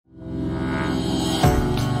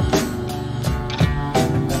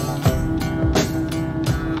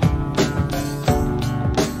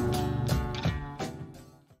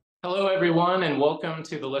everyone, and welcome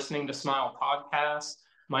to the Listening to Smile podcast.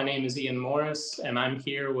 My name is Ian Morris, and I'm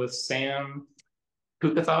here with Sam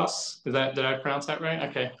Kukathas. Did I pronounce that right?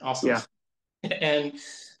 Okay, awesome. Yeah. And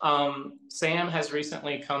Sam has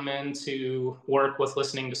recently come in to work with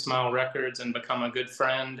Listening to Smile Records and become a good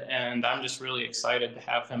friend. And I'm just really excited to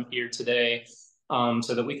have him here today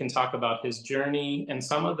so that we can talk about his journey and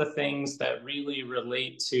some of the things that really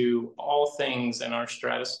relate to all things in our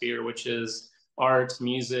stratosphere, which is art,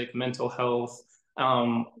 music, mental health,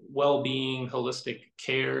 well-being, holistic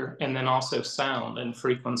care, and then also sound and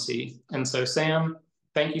frequency. And so, Sam,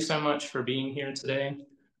 thank you so much for being here today.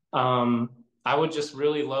 I would just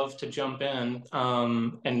really love to jump in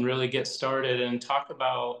and really get started and talk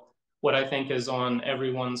about what I think is on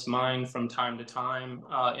everyone's mind from time to time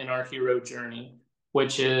in our hero journey,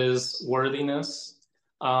 which is worthiness.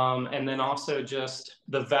 And then also just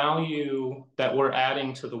the value that we're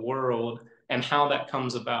adding to the world and how that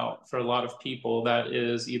comes about for a lot of people. That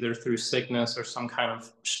is either through sickness or some kind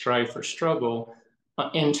of strife or struggle.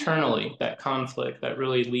 Internally, that conflict that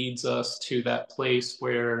really leads us to that place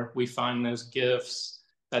where we find those gifts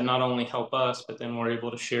that not only help us, but then we're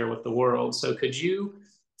able to share with the world. So could you,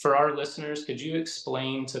 for our listeners, could you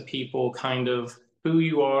explain to people kind of who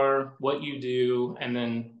you are, what you do, and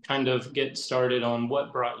then kind of get started on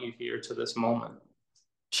what brought you here to this moment?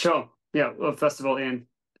 Sure. Yeah. Well, first of all, Ian,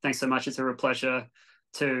 thanks so much. It's a real pleasure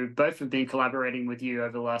to both have been collaborating with you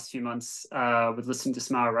over the last few months with Listening to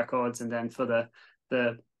Smile Records, and then for the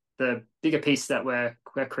bigger piece that we're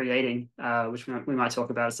creating, which we might talk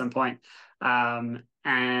about at some point,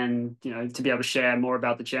 and to be able to share more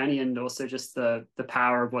about the journey and also just the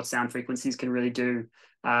power of what sound frequencies can really do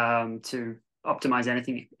to optimize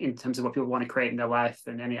anything in terms of what people want to create in their life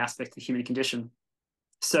and any aspect of the human condition.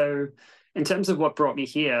 So, in terms of what brought me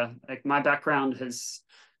here, like my background has,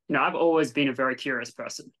 I've always been a very curious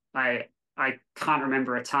person. I can't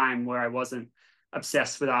remember a time where I wasn't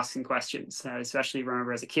obsessed with asking questions. I especially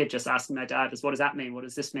remember as a kid just asking my dad, what does that mean? What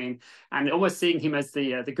does this mean? And almost seeing him as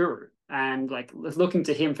the guru and like looking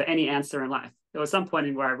to him for any answer in life. There was some point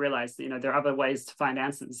in where I realized, there are other ways to find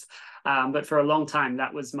answers. But for a long time,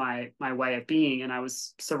 that was my way of being. And I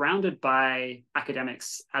was surrounded by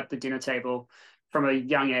academics at the dinner table from a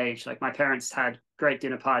young age. Like my parents had great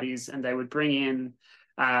dinner parties and they would bring in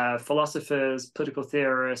philosophers, political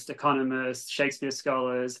theorists, economists, Shakespeare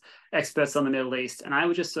scholars, experts on the Middle East. And I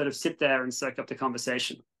would just sort of sit there and soak up the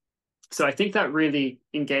conversation. So I think that really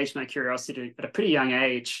engaged my curiosity at a pretty young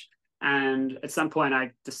age. And at some point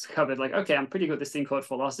I discovered like, okay, I'm pretty good at this thing called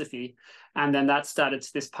philosophy. And then that started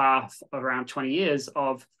this path of around 20 years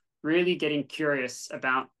of really getting curious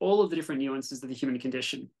about all of the different nuances of the human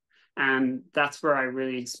condition. And that's where I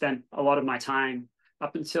really spent a lot of my time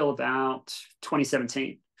up until about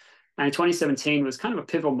 2017. And 2017 was kind of a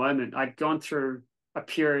pivotal moment. I'd gone through a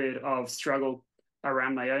period of struggle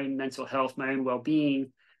around my own mental health, my own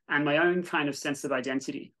well-being, and my own kind of sense of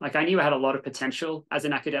identity. Like I knew I had a lot of potential as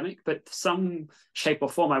an academic, but some shape or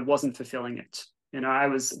form, I wasn't fulfilling it. I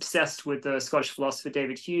was obsessed with the Scottish philosopher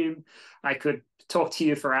David Hume. I could talk to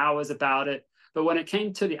you for hours about it. But when it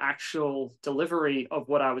came to the actual delivery of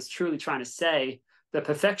what I was truly trying to say, the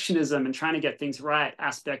perfectionism and trying to get things right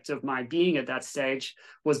aspect of my being at that stage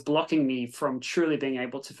was blocking me from truly being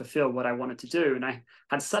able to fulfill what I wanted to do. And I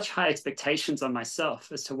had such high expectations on myself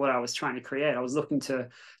as to what I was trying to create. I was looking to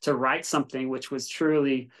write something which was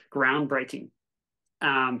truly groundbreaking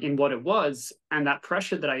in what it was. And that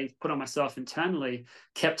pressure that I put on myself internally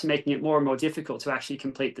kept making it more and more difficult to actually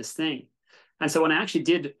complete this thing. And so when I actually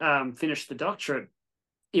did finish the doctorate,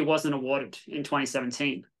 it wasn't awarded in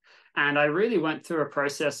 2017. And I really went through a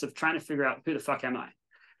process of trying to figure out who the fuck am I?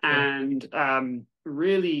 And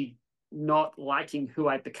really not liking who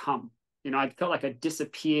I'd become. I felt like I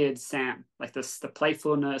disappeared Sam, like the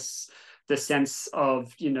playfulness, the sense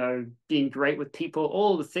of, being great with people,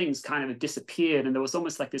 all the things kind of disappeared. And there was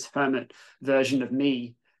almost like this hermit version of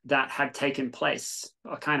me that had taken place,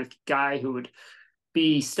 a kind of guy who would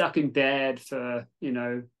be stuck in bed for,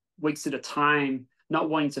 weeks at a time, not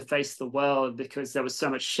wanting to face the world because there was so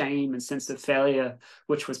much shame and sense of failure,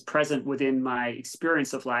 which was present within my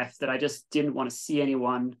experience of life that I just didn't want to see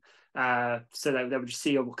anyone so that they would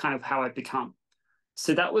see kind of how I'd become.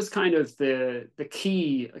 So that was kind of the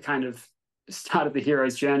key kind of start of the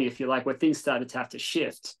hero's journey, if you like, where things started to have to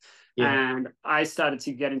shift. Yeah. And I started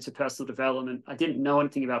to get into personal development. I didn't know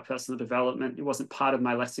anything about personal development. It wasn't part of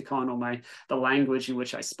my lexicon or the language in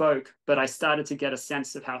which I spoke, but I started to get a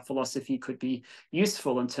sense of how philosophy could be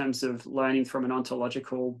useful in terms of learning from an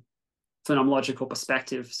ontological phenomenological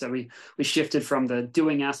perspective. So we shifted from the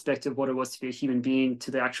doing aspect of what it was to be a human being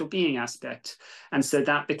to the actual being aspect. And so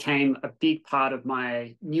that became a big part of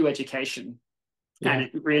my new education. Yeah. And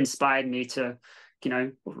it re-inspired me to,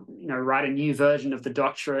 write a new version of the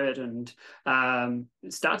doctorate and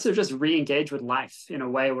start to just re-engage with life in a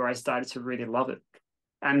way where I started to really love it.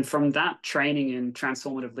 And from that training in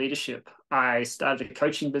transformative leadership, I started a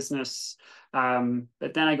coaching business.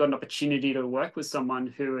 But then I got an opportunity to work with someone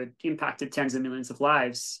who had impacted tens of millions of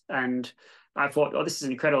lives. And I thought, oh, this is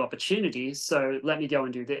an incredible opportunity. So let me go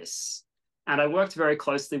and do this. And I worked very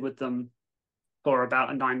closely with them for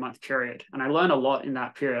about a 9-month period. And I learned a lot in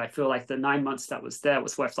that period. I feel like the 9 months that was there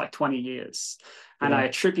was worth like 20 years. And I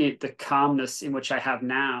attribute the calmness in which I have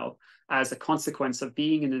now as a consequence of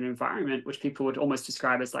being in an environment which people would almost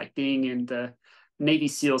describe as like being in the Navy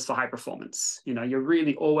SEALs for high performance. You're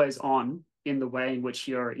really always on in the way in which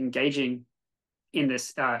you're engaging in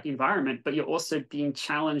this environment, but you're also being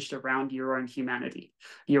challenged around your own humanity,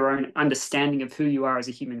 your own understanding of who you are as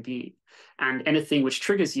a human being. And anything which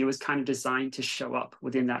triggers you is kind of designed to show up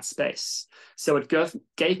within that space. So it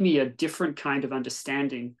gave me a different kind of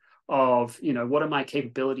understanding of, what are my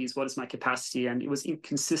capabilities, what is my capacity? And it was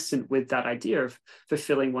inconsistent with that idea of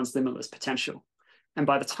fulfilling one's limitless potential. And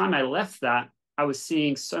by the time I left that, I was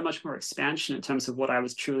seeing so much more expansion in terms of what I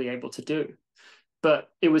was truly able to do. But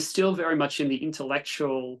it was still very much in the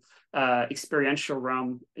intellectual, experiential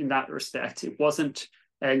realm in that respect. It wasn't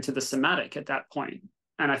into the somatic at that point.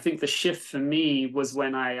 And I think the shift for me was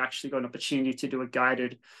when I actually got an opportunity to do a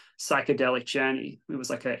guided psychedelic journey. It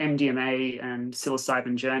was like a MDMA and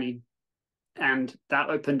psilocybin journey. And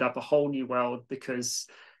that opened up a whole new world because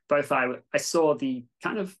both I saw the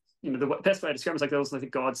kind of, the best way to describe it was like there was like the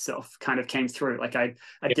God self kind of came through. Like I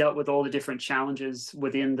dealt with all the different challenges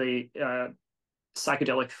within the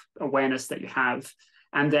psychedelic awareness that you have.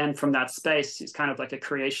 And then from that space, it's kind of like a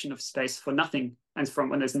creation of space for nothing. And from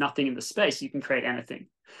when there's nothing in the space, you can create anything.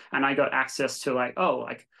 And I got access to like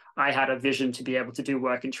I had a vision to be able to do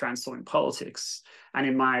work in transforming politics. And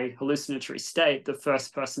in my hallucinatory state, the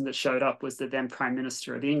first person that showed up was the then Prime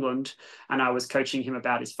Minister of England. And I was coaching him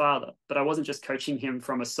about his father. But I wasn't just coaching him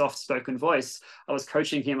from a soft-spoken voice. I was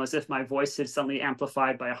coaching him as if my voice had suddenly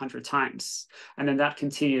amplified by 100 times. And then that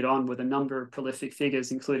continued on with a number of prolific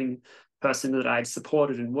figures, including the person that I'd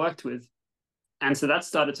supported and worked with. And so that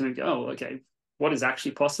started to go, oh, okay, what is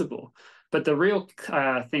actually possible? But the real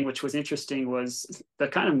thing which was interesting was the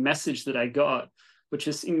kind of message that I got, which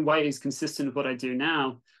is in ways consistent with what I do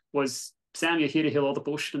now, was, Sam, you're here to heal all the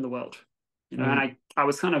bullshit in the world. And I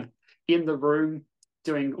was kind of in the room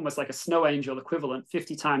doing almost like a snow angel equivalent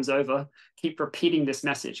 50 times over, keep repeating this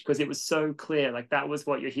message because it was so clear, like that was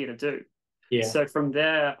what you're here to do. Yeah. So from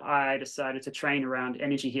there, I decided to train around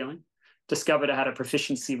energy healing, discovered I had a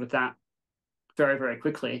proficiency with that very, very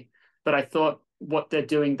quickly. But I thought, what they're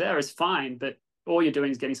doing there is fine, but all you're doing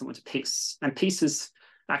is getting someone to peace. And peace is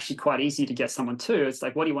actually quite easy to get someone to. It's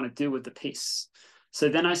like, what do you want to do with the peace? So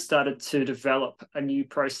then I started to develop a new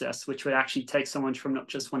process, which would actually take someone from not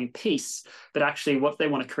just wanting peace, but actually what they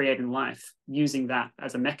want to create in life, using that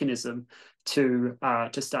as a mechanism to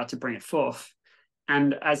start to bring it forth.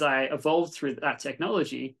 And as I evolved through that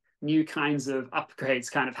technology, new kinds of upgrades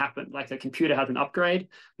kind of happened. Like the computer had an upgrade,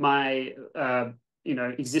 my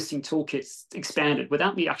existing toolkits expanded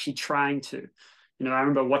without me actually trying to. I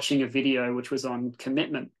remember watching a video which was on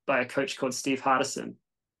commitment by a coach called Steve Hardison.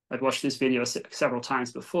 I'd watched this video several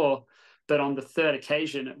times before, but on the third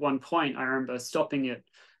occasion, at one point, I remember stopping it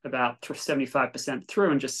about 75%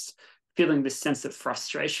 through and just feeling this sense of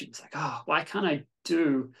frustration. It's like, oh, why can't I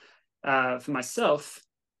do for myself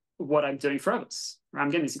what I'm doing for others? I'm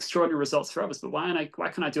getting these extraordinary results for others, but why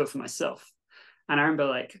can't I do it for myself? And I remember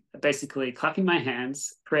like basically clapping my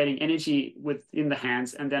hands, creating energy within the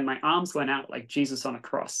hands, and then my arms went out like Jesus on a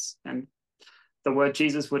cross. And the word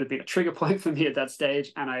Jesus would have been a trigger point for me at that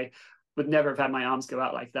stage, and I would never have had my arms go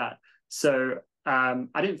out like that. So I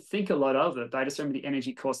didn't think a lot of it, but I just remember the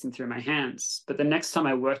energy coursing through my hands. But the next time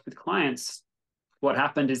I worked with clients, what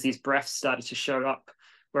happened is these breaths started to show up,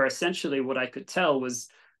 where essentially what I could tell was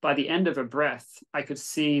by the end of a breath, I could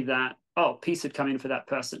see that, oh, peace had come in for that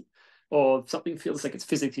person. Or something feels like it's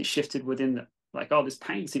physically shifted within them. Like, oh, this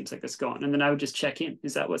pain seems like it's gone. And then I would just check in.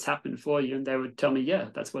 Is that what's happened for you? And they would tell me, yeah,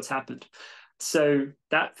 that's what's happened. So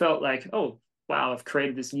that felt like, oh, wow, I've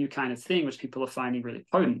created this new kind of thing, which people are finding really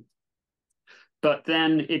potent. But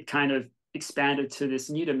then it kind of expanded to this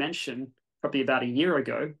new dimension, probably about a year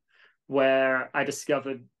ago, where I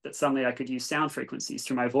discovered that suddenly I could use sound frequencies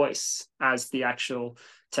through my voice as the actual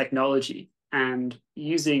technology. And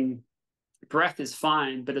using breath is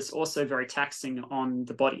fine, but it's also very taxing on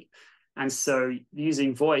the body. And so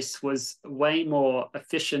using voice was way more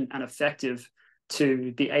efficient and effective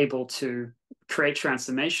to be able to create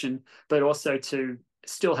transformation, but also to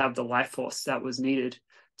still have the life force that was needed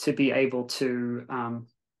to be able to,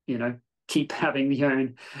 keep having the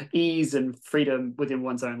own ease and freedom within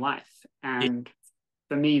one's own life. And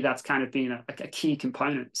for me, that's kind of been a key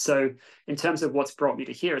component. So in terms of what's brought me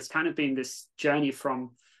to here, it's kind of been this journey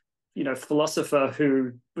from, philosopher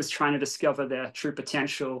who was trying to discover their true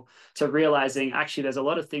potential to realizing actually there's a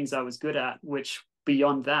lot of things I was good at, which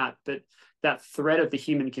beyond that, but that thread of the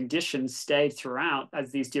human condition stayed throughout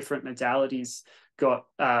as these different modalities got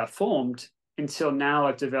formed until now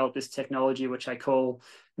I've developed this technology, which I call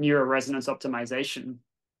Neuro Resonance Optimisation,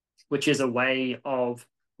 which is a way of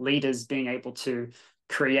leaders being able to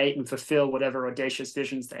create and fulfill whatever audacious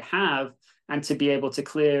visions they have, and to be able to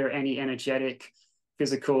clear any energetic,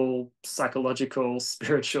 physical, psychological,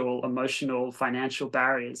 spiritual, emotional, financial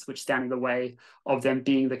barriers which stand in the way of them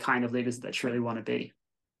being the kind of leaders that they truly want to be.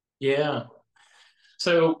 Yeah.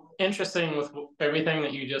 So interesting with everything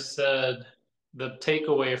that you just said, the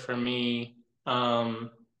takeaway for me,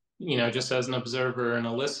 just as an observer and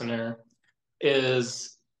a listener,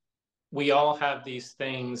 is we all have these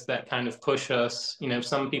things that kind of push us.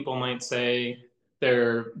 Some people might say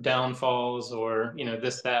they're downfalls or,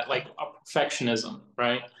 this, that, like perfectionism,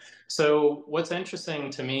 right? So what's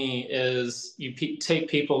interesting to me is you take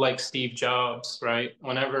people like Steve Jobs, right?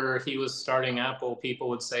 Whenever he was starting Apple, people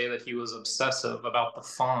would say that he was obsessive about the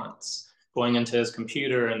fonts going into his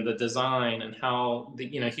computer and the design and how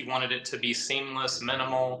he wanted it to be seamless,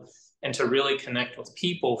 minimal, and to really connect with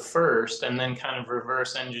people first, and then kind of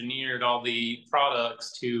reverse engineered all the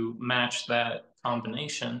products to match that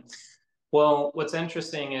combination. Well, what's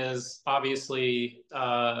interesting is obviously,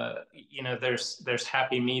 there's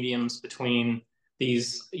happy mediums between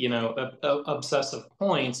these, obsessive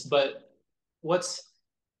points. But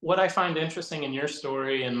what I find interesting in your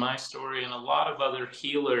story and my story and a lot of other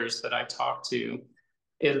healers that I talk to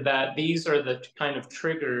is that these are the kind of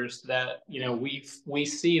triggers that we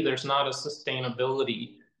see there's not a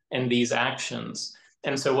sustainability in these actions.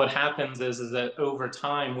 And so what happens is that over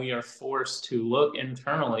time we are forced to look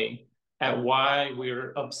internally at why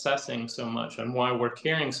we're obsessing so much and why we're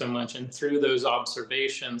caring so much. And through those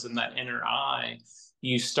observations and that inner eye,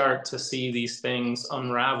 you start to see these things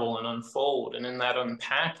unravel and unfold. And in that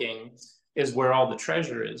unpacking is where all the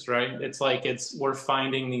treasure is, right? It's like we're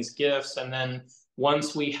finding these gifts, and then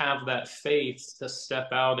once we have that faith to step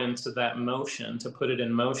out into that motion, to put it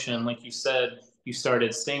in motion, like you said, you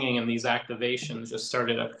started singing and these activations just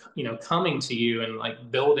started, coming to you and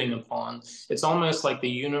like building upon. It's almost like the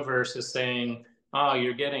universe is saying, oh,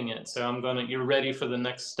 you're getting it. So you're ready for the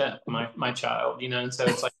next step, my child, and so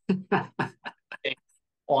it's like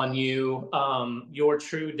on you, your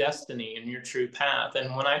true destiny and your true path.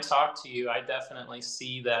 And when I talk to you, I definitely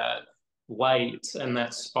see that light and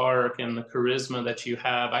that spark and the charisma that you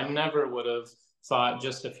have. I never would have thought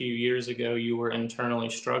just a few years ago you were internally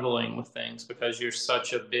struggling with things, because you're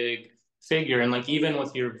such a big figure. And like even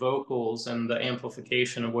with your vocals and the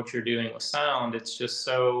amplification of what you're doing with sound, it's just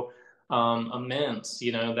so immense,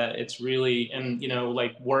 that it's really, and,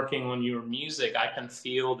 like working on your music, I can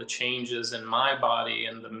feel the changes in my body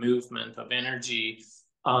and the movement of energy,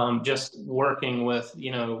 just working with,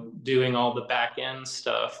 doing all the back end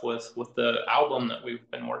stuff with the album that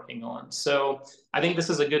we've been working on. So I think this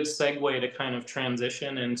is a good segue to kind of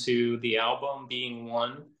transition into the album being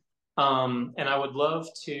one. And I would love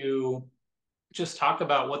to just talk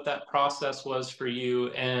about what that process was for you,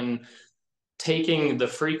 and taking the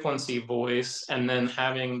frequency voice and then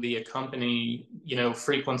having the accompany,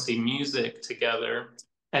 frequency music together.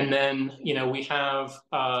 And then, we have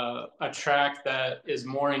a track that is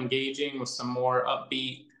more engaging with some more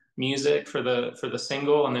upbeat music for the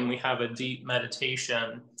single. And then we have a deep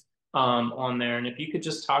meditation on there. And if you could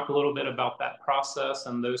just talk a little bit about that process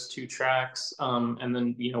and those two tracks, and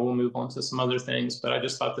then, we'll move on to some other things. But I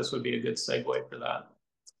just thought this would be a good segue for that.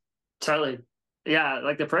 Totally. Yeah,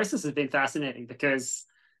 like the process has been fascinating because,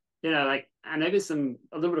 like, and maybe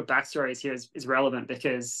a little bit of backstories here is relevant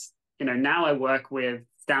because, now I work with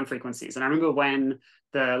sound frequencies. And I remember when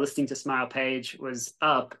the Listening to Smile page was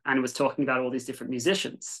up and it was talking about all these different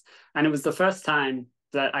musicians. And it was the first time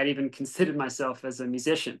that I'd even considered myself as a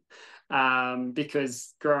musician.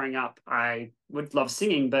 Because growing up, I would love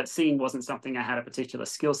singing, but singing wasn't something I had a particular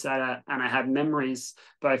skill set at. And I had memories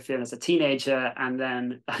both as a teenager and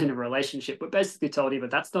then in a relationship where basically told either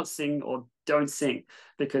that's not sing or don't sing.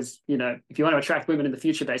 Because, if you want to attract women in the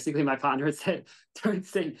future, basically my partner had said, don't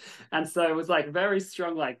sing. And so it was like very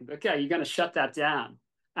strong, like, okay, you're going to shut that down.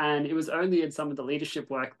 And it was only in some of the leadership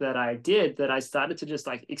work that I did that I started to just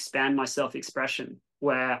like expand my self-expression,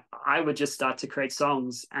 where I would just start to create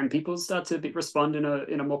songs and people start to respond in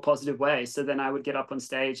a more positive way. So then I would get up on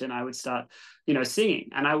stage and I would start, singing.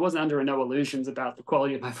 And I wasn't under no illusions about the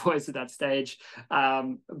quality of my voice at that stage,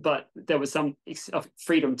 but there was some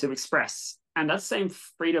freedom to express. And that same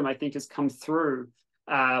freedom, I think, has come through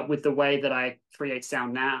with the way that I create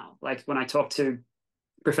sound now. Like when I talk to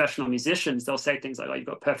professional musicians, they'll say things like, oh, you've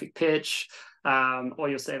got perfect pitch, or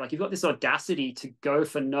you'll say like, you've got this audacity to go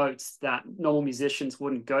for notes that normal musicians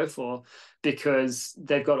wouldn't go for because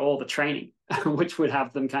they've got all the training, which would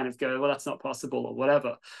have them kind of go, well, that's not possible or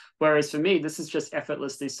whatever. Whereas for me, this is just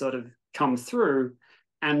effortlessly sort of come through.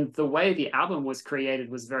 And the way the album was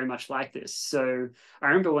created was very much like this. So I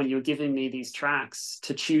remember when you were giving me these tracks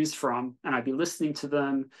to choose from, and I'd be listening to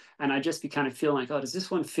them, and I'd just be kind of feeling like, oh, does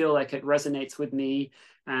this one feel like it resonates with me?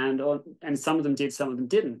 And some of them did, some of them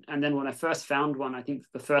didn't. And then when I first found one, I think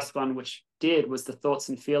the first one which did was the Thoughts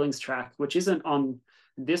and Feelings track, which isn't on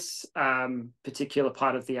this particular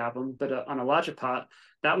part of the album, but on a larger part.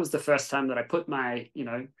 That was the first time that I put my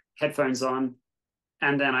headphones on,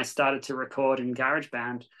 and then I started to record in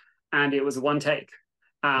GarageBand, and it was one take.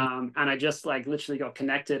 And I just like literally got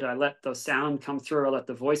connected. I let the sound come through, I let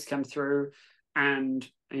the voice come through. And,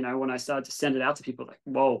 when I started to send it out to people, like,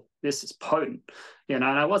 whoa, this is potent, and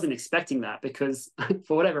I wasn't expecting that because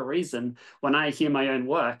for whatever reason, when I hear my own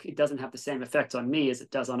work, it doesn't have the same effect on me as it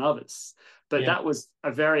does on others. But that was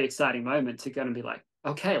a very exciting moment to go and be like,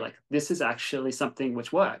 okay, like this is actually something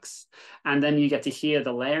which works. And then you get to hear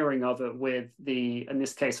the layering of it with in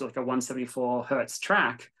this case, like a 174 hertz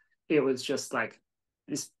track. It was just like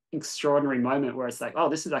this extraordinary moment where it's like, oh,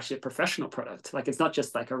 this is actually a professional product. Like, it's not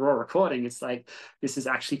just like a raw recording. It's like, this has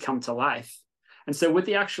actually come to life. And so with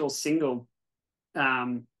the actual single,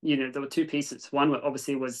 there were two pieces. One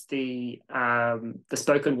obviously was the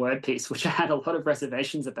spoken word piece, which I had a lot of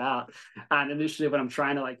reservations about. And initially when I'm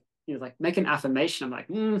trying to like make an affirmation, I'm like,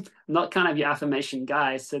 I'm not kind of your affirmation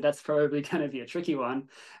guy, so that's probably going to be a tricky one.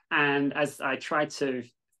 And as I tried to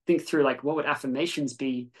think through like what would affirmations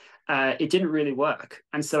be, it didn't really work.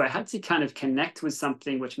 And so I had to kind of connect with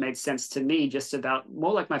something which made sense to me, just about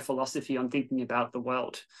more like my philosophy on thinking about the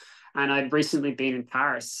world. And I'd recently been in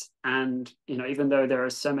Paris, and even though there are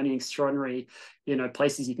so many extraordinary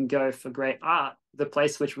places you can go for great art, the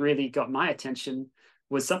place which really got my attention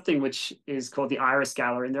was something which is called the Iris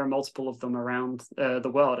Gallery, and there are multiple of them around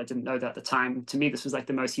the world. I didn't know that at the time. To me, this was like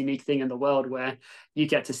the most unique thing in the world, where you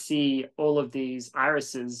get to see all of these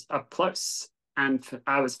irises up close, and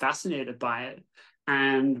I was fascinated by it.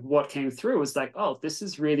 And what came through was like, oh, this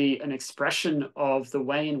is really an expression of the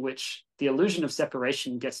way in which the illusion of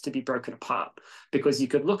separation gets to be broken apart. Because you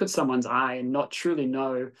could look at someone's eye and not truly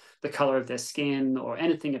know the color of their skin or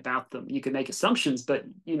anything about them. You could make assumptions, but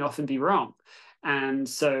you'd often be wrong. And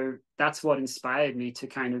so that's what inspired me to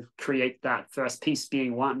kind of create that first piece,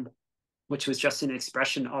 Being One, which was just an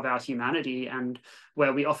expression of our humanity, and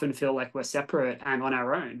where we often feel like we're separate and on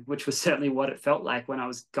our own, which was certainly what it felt like when I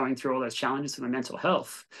was going through all those challenges with my mental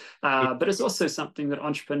health. But it's also something that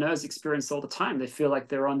entrepreneurs experience all the time. They feel like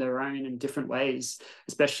they're on their own in different ways,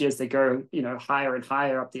 especially as they go, higher and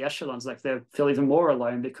higher up the echelons. Like they feel even more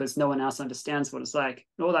alone because no one else understands what it's like,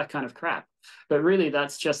 and all that kind of crap. But really,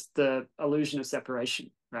 that's just the illusion of separation,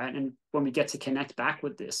 right? And when we get to connect back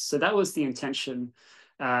with this, so that was the intention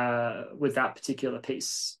with that particular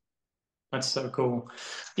piece. That's so cool.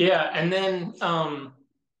 Yeah. And then, I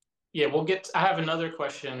have another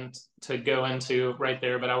question to go into right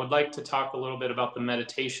there, but I would like to talk a little bit about the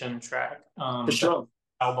meditation track, For sure.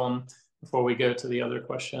 album, before we go to the other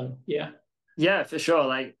question. Yeah. Yeah, for sure.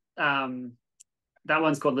 Like, that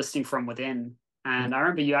one's called Listening from Within. And I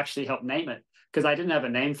remember you actually helped name it, because I didn't have a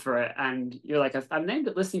name for it. And you're like, I've named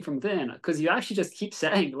it Listening from Within, because you actually just keep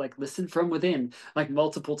saying like listen from within like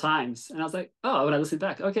multiple times. And I was like, oh, when I listened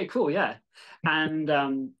back, okay, cool, yeah. And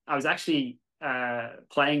I was actually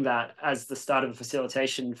playing that as the start of a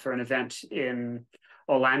facilitation for an event in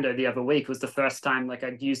Orlando the other week. It was the first time like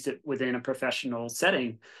I'd used it within a professional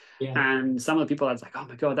setting. Yeah. And some of the people, I was like, oh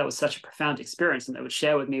my God, that was such a profound experience. And they would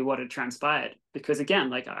share with me what had transpired. Because again,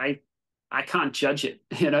 like I can't judge it,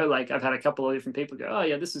 like I've had a couple of different people go, oh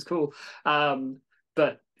yeah, this is cool.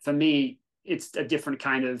 But for me, it's a different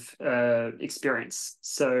kind of experience.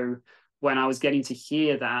 So when I was getting to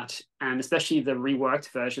hear that, and especially the reworked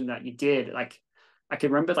version that you did, like I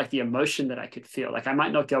could remember like the emotion that I could feel. Like I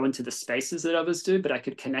might not go into the spaces that others do, but I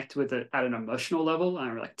could connect with it at an emotional level. I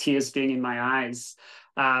remember like tears being in my eyes.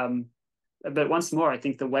 But once more, I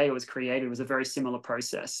think the way it was created was a very similar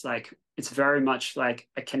process. Like it's very much like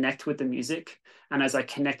I connect with the music, and as I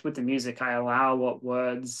connect with the music, I allow what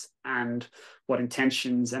words and what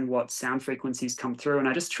intentions and what sound frequencies come through, and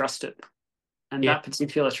I just trust it. And Yeah. that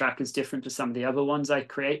particular track is different to some of the other ones I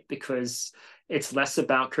create because it's less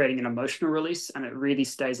about creating an emotional release, and it really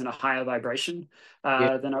stays in a higher vibration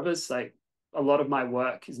Yeah. than others. Like a lot of my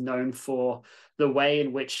work is known for the way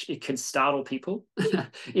in which it can startle people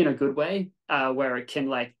in a good way, where it can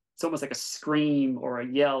like it's almost like a scream or a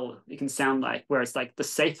yell. It can sound like where it's like the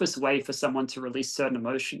safest way for someone to release certain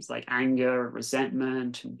emotions like anger,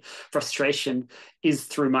 resentment, and frustration is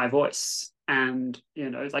through my voice. And,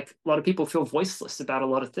 like a lot of people feel voiceless about a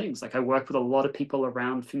lot of things. Like I work with a lot of people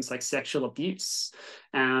around things like sexual abuse.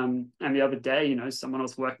 And the other day, someone I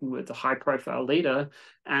was working with, a high profile leader,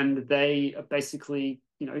 and they basically,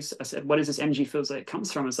 I said, what is this energy feels like it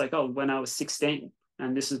comes from? It's like, oh, when I was 16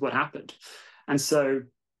 and this is what happened. And so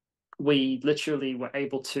we literally were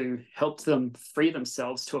able to help them free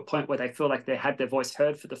themselves to a point where they feel like they had their voice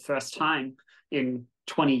heard for the first time in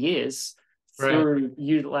 20 years Right. through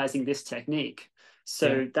utilizing this technique. Yeah.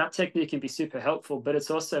 So that technique can be super helpful, but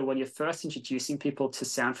it's also when you're first introducing people to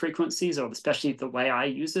sound frequencies, or especially the way I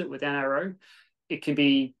use it with NRO, it can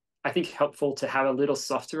be, I think, helpful to have a little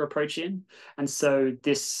softer approach in. And so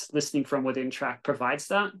this listening from within track provides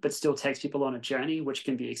that, but still takes people on a journey, which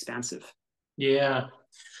can be expansive. Yeah.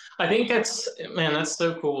 I think that's, man, that's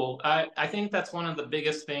so cool. I think that's one of the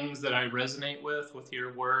biggest things that I resonate with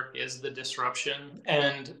your work is the disruption.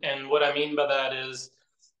 And what I mean by that is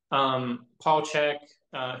Paul Chek,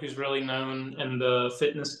 who's really known in the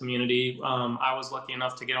fitness community. I was lucky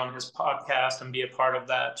enough to get on his podcast and be a part of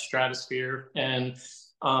that stratosphere. And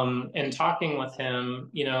talking with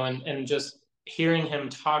him, and just hearing him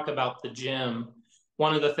talk about the gym,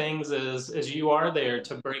 one of the things is you are there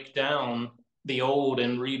to break down the old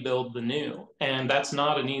and rebuild the new. And that's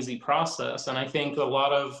not an easy process. And I think a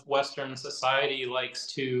lot of Western society likes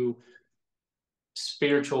to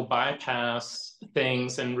spiritual bypass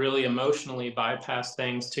things and really emotionally bypass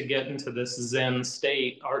things to get into this Zen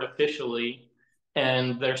state artificially.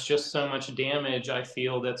 And there's just so much damage I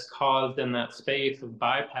feel that's caused in that space of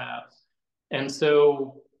bypass. And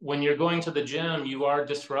so when you're going to the gym, you are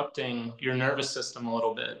disrupting your nervous system a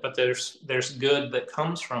little bit, but there's good that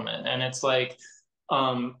comes from it. And it's like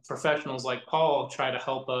professionals like Paul try to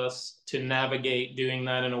help us to navigate doing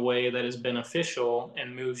that in a way that is beneficial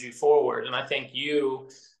and moves you forward. And I think you,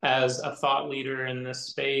 as a thought leader in this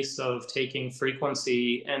space of taking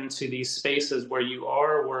frequency into these spaces where you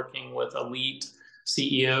are working with elite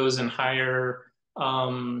CEOs and higher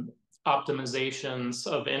optimizations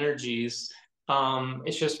of energies,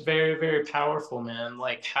 it's just very, very powerful, man.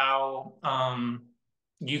 Like how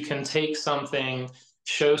you can take something,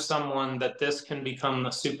 show someone that this can become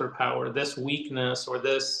the superpower, this weakness or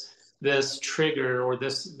this trigger or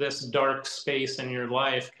this dark space in your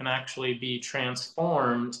life can actually be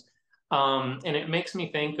transformed. And it makes me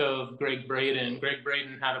think of Greg Braden. Greg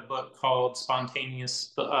Braden had a book called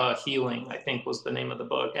Spontaneous Healing, I think was the name of the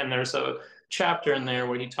book. And there's a chapter in there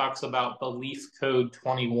where he talks about belief code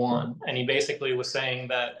 21. And he basically was saying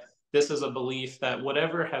that this is a belief that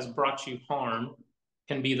whatever has brought you harm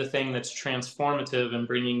can be the thing that's transformative and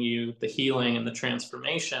bringing you the healing and the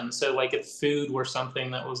transformation. So, like if food were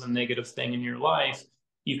something that was a negative thing in your life,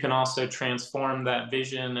 you can also transform that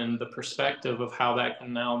vision and the perspective of how that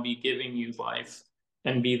can now be giving you life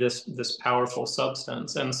and be this powerful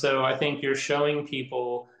substance. And so I think you're showing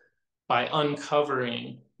people by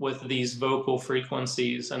uncovering with these vocal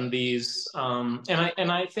frequencies and these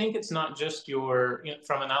and I think it's not just your,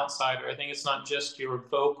 from an outsider, I think it's not just your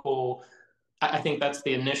vocal. I think that's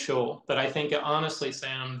the initial, but I think honestly,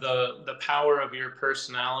 Sam, the power of your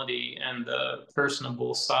personality and the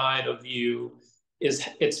personable side of you is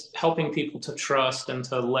it's helping people to trust and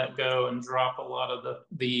to let go and drop a lot of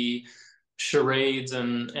the charades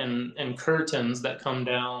and curtains that come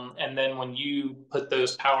down. And then when you put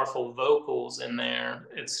those powerful vocals in there,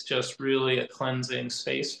 it's just really a cleansing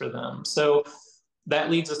space for them. So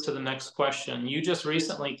that leads us to the next question. You just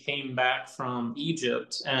recently came back from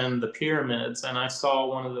Egypt and the pyramids, and I saw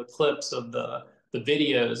one of the clips of the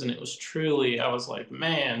videos, and it was truly, I was like,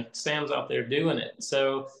 man, Sam's out there doing it.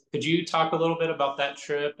 So could you talk a little bit about that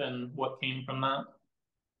trip and what came from that?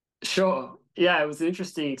 Sure. Yeah, it was an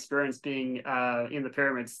interesting experience being in the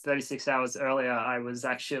pyramids. 36 hours earlier, I was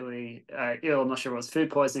actually ill. I'm not sure if it was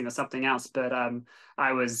food poisoning or something else, but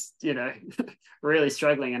I was, really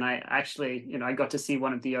struggling. And I actually, I got to see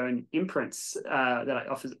one of the own imprints that I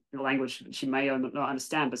offer in a language she may or not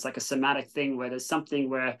understand, but it's like a somatic thing where there's something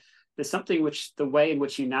where there's something which the way in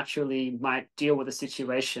which you naturally might deal with a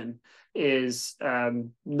situation is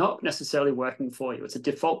not necessarily working for you. It's a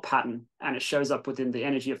default pattern, and it shows up within the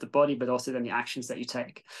energy of the body, but also then the actions that you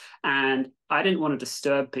take. And I didn't want to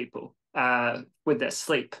disturb people with their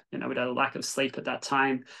sleep. We had a lack of sleep at that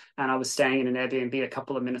time, and I was staying in an Airbnb a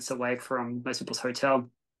couple of minutes away from most people's hotel.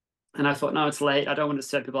 And I thought, no, it's late. I don't want to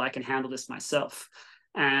disturb people. I can handle this myself.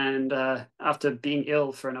 And after being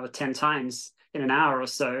ill for another 10 times in an hour or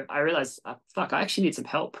so, I realized, fuck, I actually need some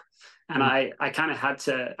help. And I kind of had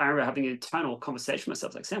to, I remember having an internal conversation with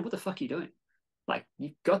myself, like, Sam, what the fuck are you doing? Like,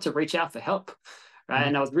 you've got to reach out for help. Right.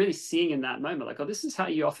 And I was really seeing in that moment, like, oh, this is how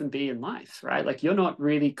you often be in life, right? Like, you're not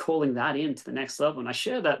really calling that into the next level. And I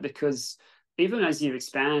share that because even as you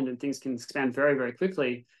expand and things can expand very, very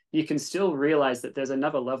quickly, you can still realize that there's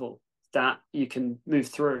another level that you can move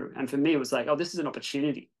through. And for me, it was like, oh, this is an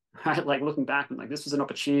opportunity, right? Like looking back, I'm like, this was an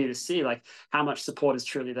opportunity to see like how much support is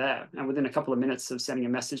truly there. And within a couple of minutes of sending a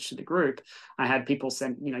message to the group, I had people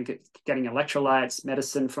getting electrolytes,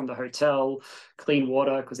 medicine from the hotel, clean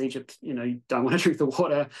water, because Egypt, you don't want to drink the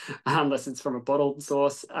water unless it's from a bottled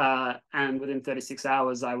source. And within 36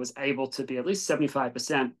 hours, I was able to be at least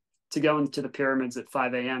 75% to go into the pyramids at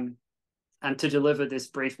 5 a.m. and to deliver this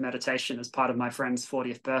brief meditation as part of my friend's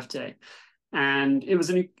 40th birthday. And it was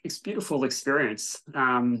a beautiful experience.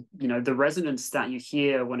 The resonance that you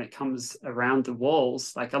hear when it comes around the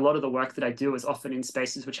walls, like a lot of the work that I do is often in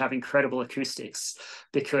spaces which have incredible acoustics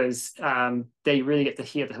because they really get to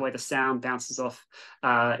hear the way the sound bounces off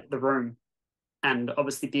the room. And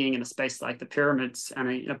obviously being in a space like the pyramids and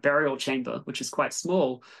a burial chamber, which is quite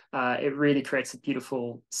small, it really creates a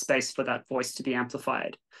beautiful space for that voice to be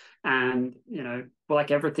amplified. And,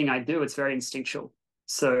 like everything I do, it's very instinctual.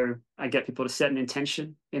 So I get people to set an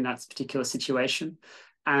intention in that particular situation.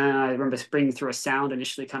 And I remember bringing through a sound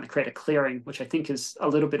initially, kind of create a clearing, which I think is a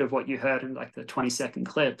little bit of what you heard in like the 20-second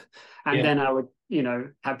clip. And then I would,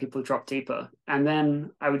 have people drop deeper. And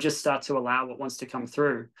then I would just start to allow what wants to come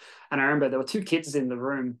through. And I remember there were two kids in the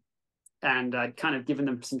room, and I'd kind of given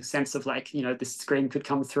them some sense of like, this scream could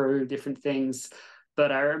come through, different things.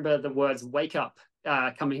 But I remember the words "wake up"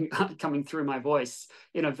 coming through my voice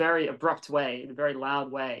in a very abrupt way, in a very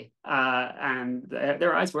loud way, and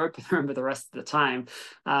their eyes were open. I remember the rest of the time,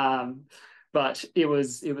 but it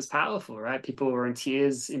was powerful, right? People were in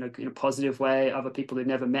tears in a positive way. Other people who'd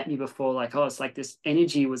never met me before, like, oh, it's like this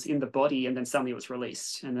energy was in the body, and then suddenly it was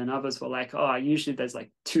released. And then others were like, oh, usually there's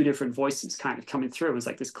like two different voices kind of coming through. It was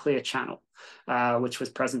like this clear channel, which was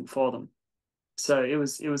present for them. So it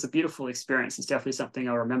was a beautiful experience. It's definitely something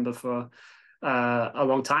I'll remember for a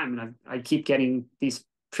long time. And I keep getting these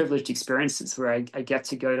privileged experiences where I get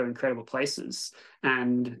to go to incredible places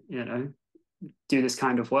and, do this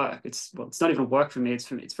kind of work. It's not even work for me. It's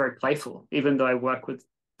very playful, even though I work with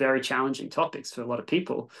very challenging topics for a lot of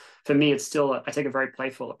people. For me, it's still, I take a very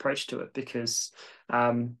playful approach to it because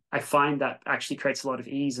I find that actually creates a lot of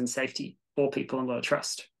ease and safety for people and a lot of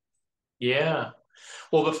trust. Yeah.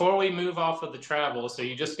 Well, before we move off of the travel, so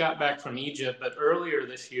you just got back from Egypt, but earlier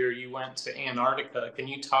this year you went to Antarctica. Can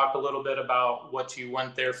you talk a little bit about what you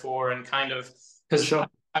went there for and kind of, because Sure.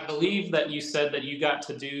 I believe that you said that you got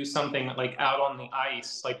to do something like out on the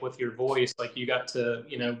ice, like with your voice, like you got to,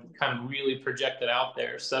 kind of really project it out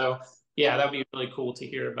there. So yeah, that'd be really cool to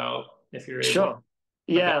hear about if you're able. Sure.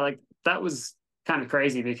 Yeah, like that was kind of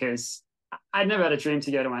crazy because I'd never had a dream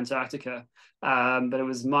to go to Antarctica. But it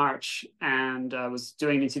was March, and I was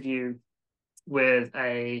doing an interview with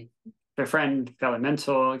a friend, fellow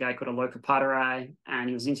mentor, a guy called Aloka Padarai, and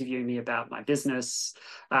he was interviewing me about my business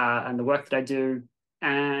and the work that I do.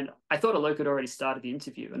 And I thought Aloka had already started the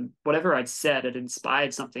interview, and whatever I'd said had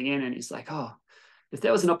inspired something in. And he's like, oh, if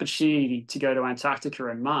there was an opportunity to go to Antarctica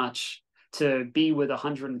in March to be with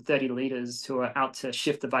 130 leaders who are out to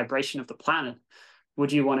shift the vibration of the planet,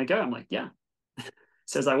 would you want to go? I'm like, yeah.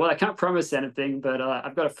 So it's like, well, I can't promise anything, but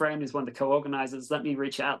I've got a friend who's one of the co-organizers. Let me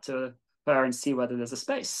reach out to her and see whether there's a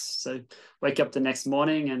space. So wake up the next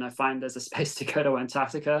morning and I find there's a space to go to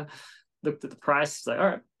Antarctica. Looked at the price, like, all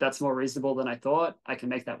right, that's more reasonable than I thought. I can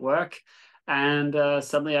make that work. And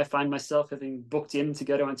suddenly I find myself having booked in to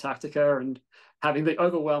go to Antarctica and having the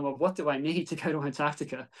overwhelm of what do I need to go to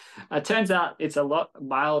Antarctica? It turns out it's a lot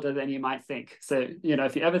milder than you might think. So,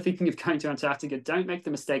 if you're ever thinking of going to Antarctica, don't make the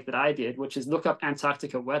mistake that I did, which is look up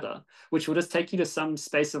Antarctica weather, which will just take you to some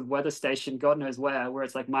space of weather station, God knows where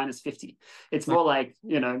it's like -50. It's more like,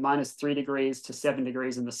 -3 degrees to 7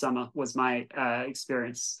 degrees in the summer was my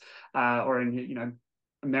experience. Or in,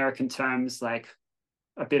 American terms, like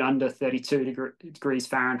a bit under 32 degrees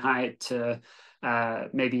Fahrenheit to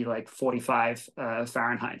maybe like 45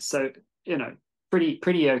 Fahrenheit. So,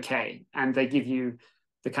 pretty okay, and they give you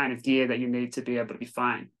the kind of gear that you need to be able to be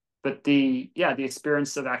fine. But the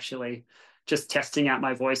experience of actually just testing out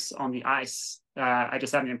my voice on the ice, I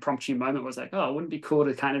just had an impromptu moment, was like, oh, it wouldn't be cool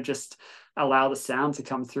to kind of just allow the sound to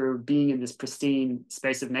come through being in this pristine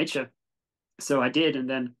space of nature. So I did, and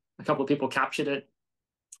then a couple of people captured it,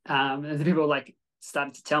 and the people like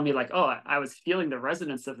started to tell me like, oh, I was feeling the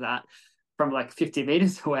resonance of that from like 50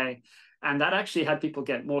 meters away. And that actually had people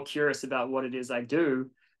get more curious about what it is I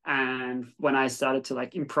do. And when I started to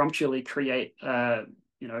like impromptu create, a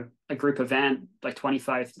group event, like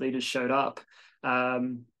 25 leaders showed up,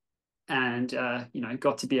 and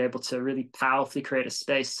got to be able to really powerfully create a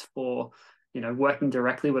space for, working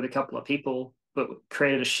directly with a couple of people, but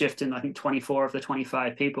created a shift in, I think, 24 of the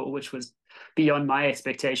 25 people, which was beyond my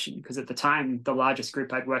expectation, because at the time the largest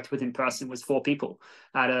group I'd worked with in person was 4 people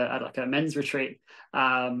at like a men's retreat.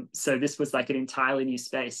 So this was like an entirely new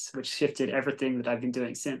space, which shifted everything that I've been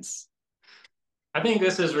doing since. I think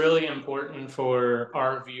this is really important for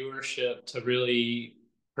our viewership to really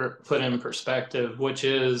put in perspective, which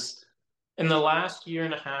is in the last year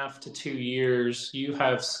and a half to 2 years, you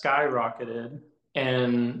have skyrocketed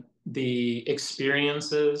in the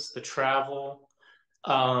experiences, the travel,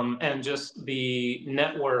 and just the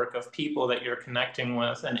network of people that you're connecting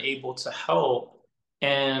with and able to help.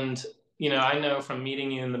 And, I know from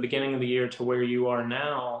meeting you in the beginning of the year to where you are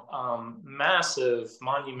now, massive,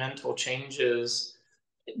 monumental changes,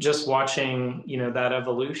 just watching, that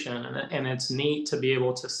evolution. And it's neat to be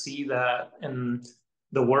able to see that in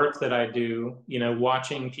the work that I do,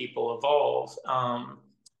 watching people evolve.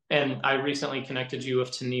 And I recently connected you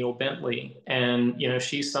with Tennille Bentley. And,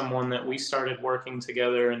 she's someone that we started working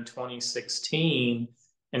together in 2016.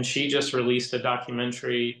 And she just released a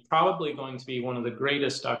documentary, probably going to be one of the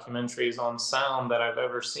greatest documentaries on sound that I've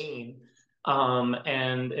ever seen.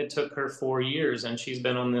 And it took her 4 years, and she's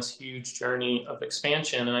been on this huge journey of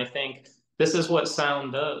expansion. And I think this is what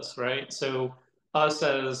sound does, right? So us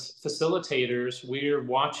as facilitators, we're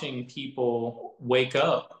watching people wake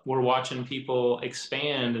up. We're watching people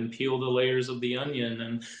expand and peel the layers of the onion.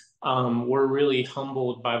 And we're really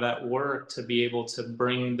humbled by that work to be able to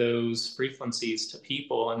bring those frequencies to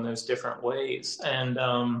people in those different ways. And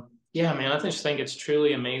yeah, man, I just think it's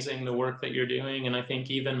truly amazing the work that you're doing. And I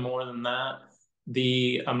think even more than that,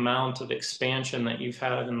 the amount of expansion that you've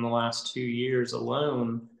had in the last 2 years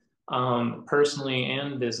alone, personally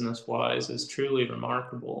and business wise, is truly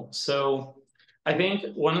remarkable. So I think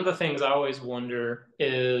one of the things I always wonder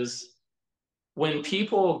is when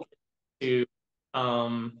people get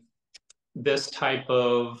to this type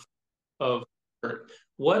of work,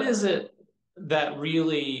 what is it that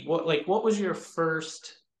really, what was your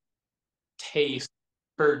first taste,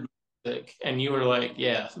 heard music, and you were like,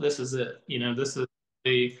 yeah, this is it. This is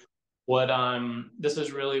really this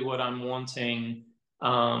is really what I'm wanting,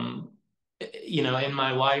 in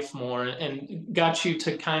my life more, and got you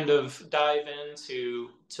to kind of dive into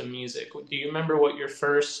music. Do you remember what your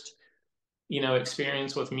first,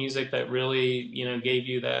 experience with music that really, gave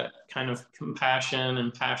you that kind of compassion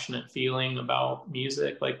and passionate feeling about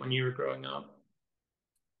music, like when you were growing up?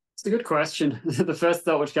 It's a good question. The first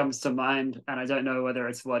thought which comes to mind, and I don't know whether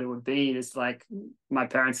it's what it would be, is like my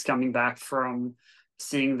parents coming back from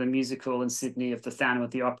seeing the musical in Sydney of The Phantom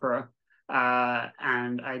of the Opera.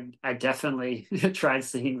 And I definitely tried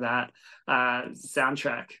singing that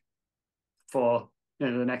soundtrack for the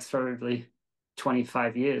next probably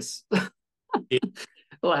 25 years.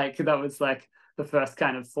 Like that was like the first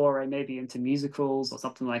kind of foray maybe into musicals or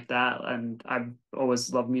something like that. And I've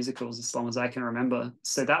always loved musicals as long as I can remember.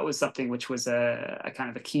 So that was something which was a kind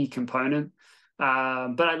of a key component. But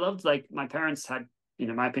I loved, like, my parents had,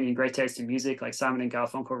 in my opinion, great taste in music. Like Simon and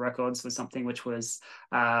Garfunkel records was something which was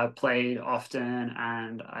played often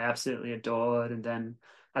and I absolutely adored. And then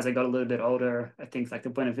as I got a little bit older, I think like the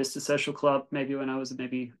Buena Vista Social Club, maybe when I was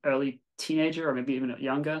maybe early teenager or maybe even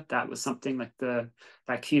younger, that was something like that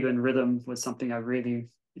Cuban rhythm was something I really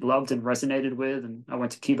loved and resonated with. And I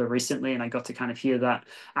went to Cuba recently and I got to kind of hear that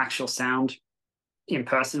actual sound in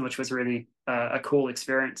person, which was really a cool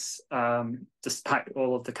experience, despite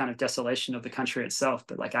all of the kind of desolation of the country itself.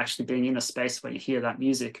 But like actually being in a space where you hear that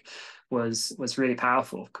music was really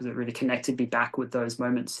powerful because it really connected me back with those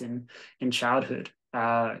moments in childhood.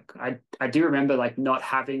 I do remember like not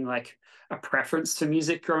having like a preference for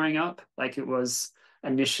music growing up. Like it was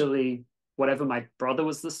initially whatever my brother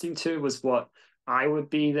was listening to was what I would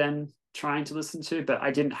be then trying to listen to, but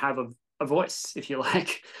I didn't have a voice, if you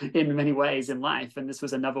like, in many ways in life. And this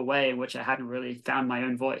was another way in which I hadn't really found my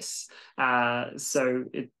own voice. So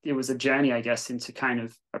it was a journey, I guess, into kind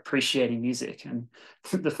of appreciating music. And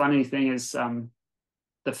the funny thing is,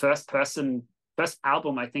 the first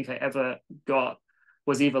album I think I ever got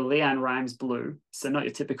was either Leanne Rimes' Blue, so not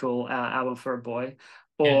your typical album for a boy,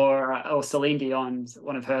 Yeah. or Celine Dion's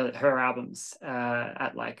one of her albums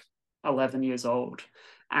at like 11 years old.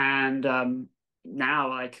 And now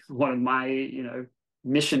like one of my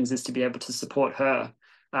missions is to be able to support her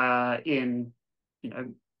in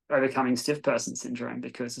overcoming stiff person syndrome,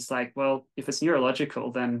 because it's like, well, if it's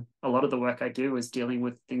neurological, then a lot of the work I do is dealing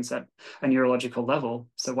with things at a neurological level.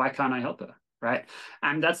 So why can't I help her? Right.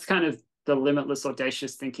 And that's kind of the limitless,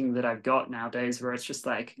 audacious thinking that I've got nowadays, where it's just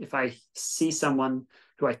like, if I see someone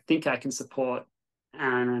who I think I can support,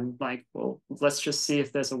 and I'm like, well, let's just see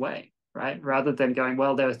if there's a way, right? Rather than going,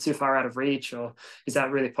 well, they're too far out of reach, or is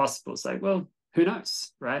that really possible? It's like, well, who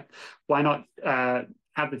knows, right? Why not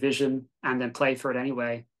have the vision and then play for it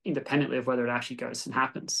anyway, independently of whether it actually goes and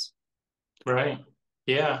happens. Right.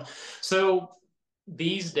 Yeah. So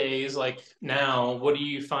these days, like now, what do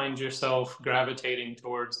you find yourself gravitating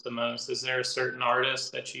towards the most? Is there a certain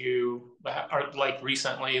artist that you are like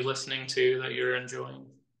recently listening to that you're enjoying?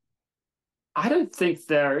 I don't think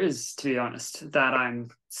there is, to be honest, that I'm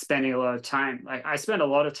spending a lot of time. Like I spend a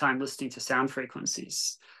lot of time listening to sound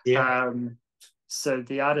frequencies. Yeah. Um, so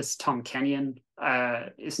the artist Tom Kenyon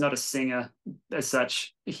is not a singer as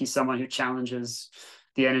such. He's someone who challenges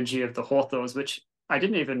the energy of the Hawthorns, which I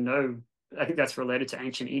didn't even know. I think that's related to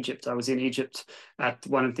ancient Egypt. I was in Egypt at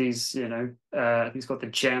one of these, I think it's called the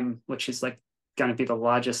Gem, which is like going to be the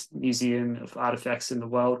largest museum of artifacts in the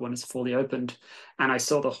world when it's fully opened. And I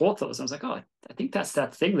saw the Hawthorns. I was like, oh, I think that's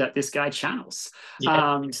that thing that this guy channels.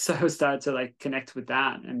 Yeah. So I started to like connect with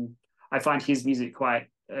that, and I find his music quite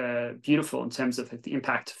beautiful in terms of the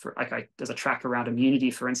impact. For like, there's a track around immunity,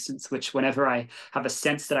 for instance, which whenever I have a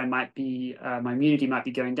sense that I might be my immunity might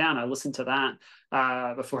be going down, I listen to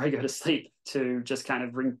that before I go to sleep to just kind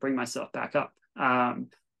of bring myself back up.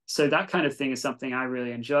 So that kind of thing is something I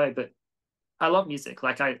really enjoy. But I love music.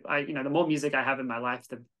 Like the more music I have in my life,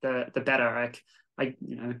 the better. Like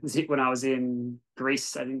when I was in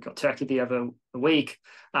Greece, I think got Turkey the other week.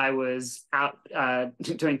 I was out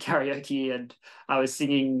doing karaoke, and I was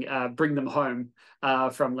singing "Bring Them Home"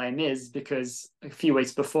 from Les Mis, because a few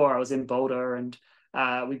weeks before I was in Boulder, and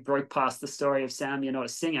we broke past the story of Sam, you're not a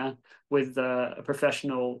singer, with a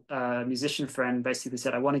professional musician friend. Basically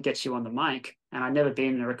said, I want to get you on the mic. And I'd never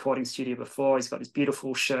been in a recording studio before. He's got this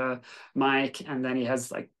beautiful Shure mic, and then he has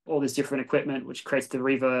like all this different equipment which creates the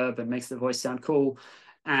reverb and makes the voice sound cool.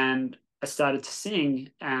 And I started to sing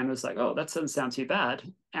and was like, oh, that doesn't sound too bad.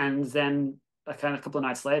 And then a couple of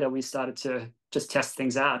nights later, we started to just test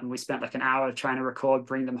things out, and we spent like an hour trying to record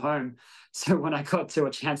Bring Them Home. So when I got to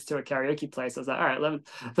a chance to a karaoke place, I was like, all right,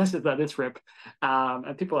 let's just let this rip.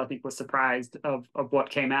 And people, I think, were surprised of what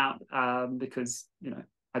came out, because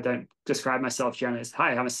I don't describe myself generally as,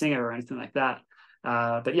 hi, I'm a singer or anything like that.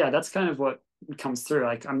 But yeah, that's kind of what comes through.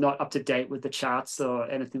 Like I'm not up to date with the charts or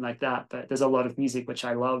anything like that, but there's a lot of music which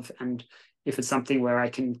I love, and if it's something where I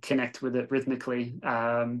can connect with it rhythmically,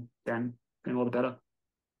 then all the better.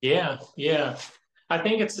 Yeah. Yeah. I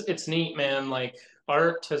think it's neat, man. Like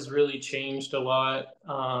art has really changed a lot.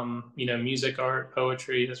 Music, art,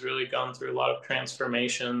 poetry has really gone through a lot of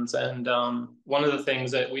transformations. And one of the things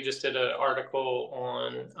that we just did an article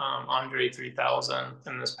on Andre 3000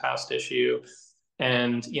 in this past issue.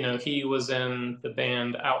 And, he was in the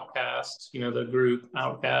band Outcast, the group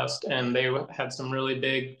Outcast, and they had some really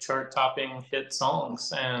big chart topping hit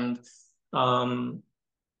songs. And um,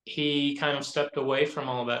 he kind of stepped away from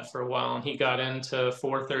all that for a while, and he got into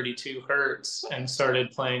 432 hertz and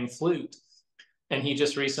started playing flute. And he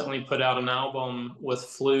just recently put out an album with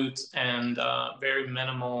flute and very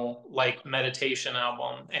minimal, like meditation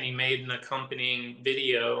album. And he made an accompanying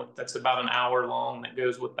video that's about an hour long that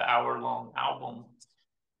goes with the hour long album.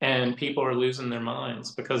 And people are losing their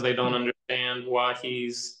minds because they don't understand why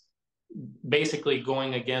he's basically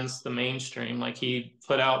going against the mainstream. Like he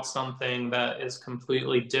put out something that is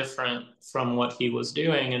completely different from what he was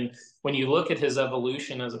doing. And when you look at his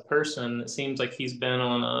evolution as a person, it seems like he's been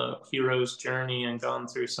on a hero's journey and gone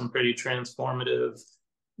through some pretty transformative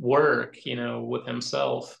work, with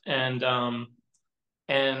himself. And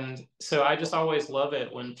so I just always love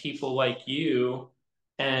it when people like you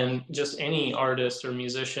and just any artist or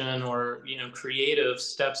musician or, creative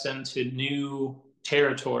steps into new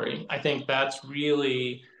territory. I think that's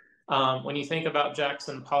really, when you think about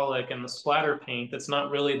Jackson Pollock and the splatter paint, it's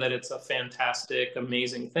not really that it's a fantastic,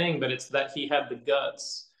 amazing thing, but it's that he had the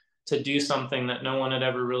guts to do something that no one had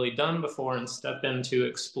ever really done before and step into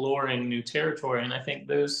exploring new territory. And I think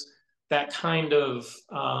that kind of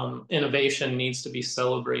innovation needs to be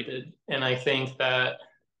celebrated. And I think that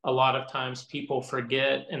a lot of times people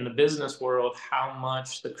forget in the business world how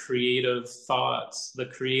much the creative thoughts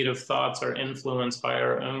are influenced by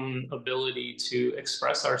our own ability to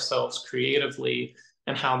express ourselves creatively,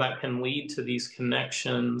 and how that can lead to these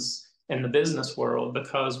connections in the business world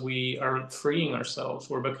because we are freeing ourselves.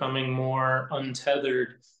 We're becoming more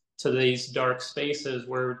untethered to these dark spaces.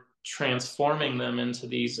 We're transforming them into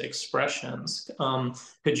these expressions.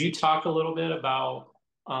 Could you talk a little bit about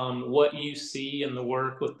what you see in the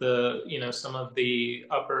work with some of the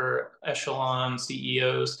upper echelon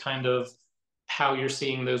CEOs, kind of how you're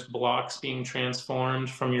seeing those blocks being transformed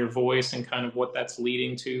from your voice and kind of what that's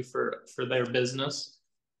leading to for their business?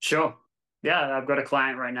 Sure. Yeah, I've got a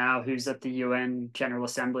client right now who's at the UN General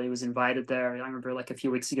Assembly, was invited there. I remember like a few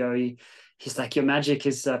weeks ago, he's like, your magic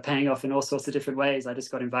is paying off in all sorts of different ways. I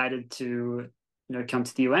just got invited to, come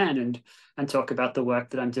to the UN and talk about the work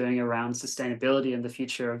that I'm doing around sustainability and the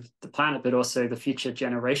future of the planet, but also the future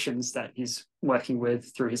generations that he's working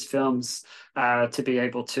with through his films to be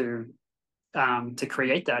able to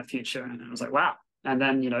create that future. And I was like, wow. And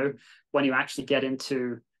then, when you actually get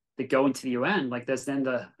into go into the UN, like there's then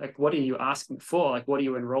what are you asking for? Like, what are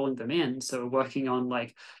you enrolling them in? So we're working on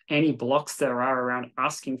like any blocks there are around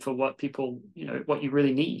asking for what people, what you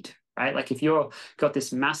really need, right? Like if you're got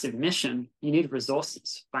this massive mission, you need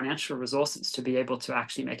resources, financial resources to be able to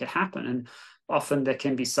actually make it happen. And often there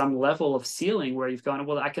can be some level of ceiling where you've gone,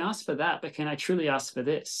 well, I can ask for that, but can I truly ask for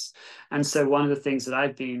this? And so one of the things that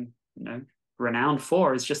I've been, renowned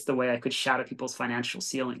for is just the way I could shatter people's financial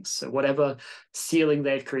ceilings. So whatever ceiling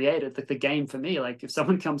they've created, the game for me, like if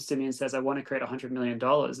someone comes to me and says, I want to create $100 million,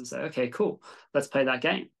 and say, okay, cool, let's play that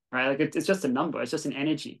game. Right? Like it's just a number, it's just an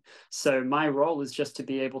energy. So my role is just to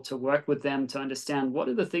be able to work with them to understand what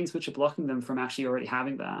are the things which are blocking them from actually already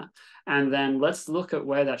having that. And then let's look at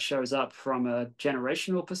where that shows up from a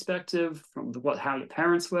generational perspective, from how your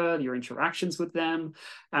parents were, your interactions with them,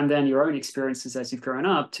 and then your own experiences as you've grown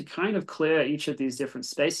up, to kind of clear each of these different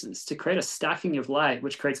spaces, to create a stacking of light,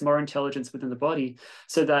 which creates more intelligence within the body,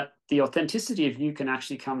 so that the authenticity of you can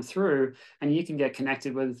actually come through and you can get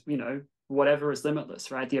connected with, whatever is limitless,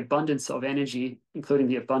 right? The abundance of energy, including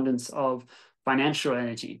the abundance of financial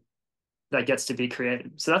energy that gets to be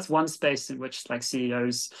created. So that's one space in which like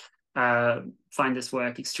CEOs find this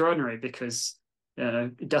work extraordinary, because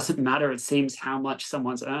it doesn't matter, it seems, how much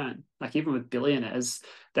someone's earned. Like even with billionaires,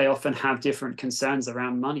 they often have different concerns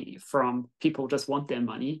around money, from people just want their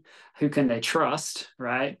money, who can they trust,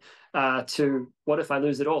 right? To what if I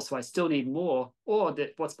lose it all? So I still need more. Or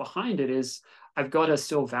that what's behind it is I've got to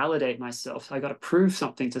still validate myself. I got to prove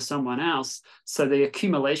something to someone else. So the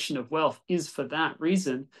accumulation of wealth is for that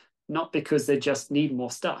reason, not because they just need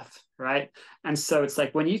more stuff, right? And so it's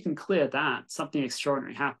like when you can clear that, something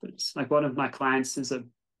extraordinary happens. Like one of my clients is a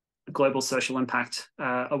global social impact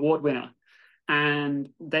award winner, and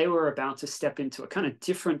they were about to step into a kind of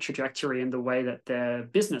different trajectory in the way that their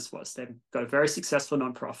business was. They've got a very successful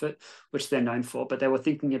nonprofit, which they're known for, but they were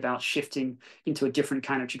thinking about shifting into a different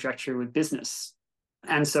kind of trajectory with business.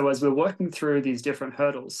 And so as we're working through these different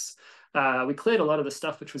hurdles, we cleared a lot of the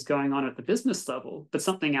stuff which was going on at the business level, but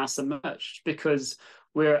something else emerged, because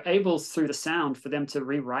we're able through the sound for them to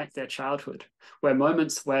rewrite their childhood, where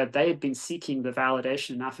moments where they had been seeking the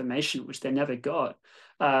validation and affirmation, which they never got,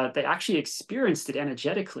 they actually experienced it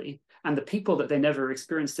energetically. And the people that they never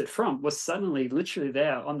experienced it from were suddenly literally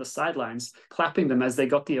there on the sidelines, clapping them as they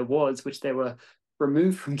got the awards, which they were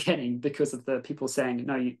removed from getting because of the people saying,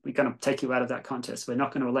 no, we're going to take you out of that contest. We're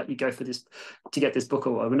not going to let you go for this to get this book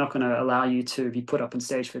award. We're not going to allow you to be put up on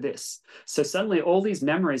stage for this. So suddenly all these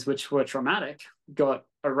memories, which were traumatic, got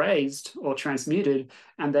erased or transmuted,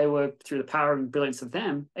 and they were, through the power and brilliance of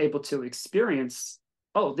them, able to experience,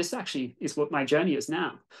 oh, this actually is what my journey is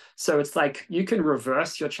now. So it's like you can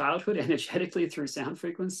reverse your childhood energetically through sound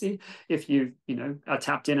frequency if you are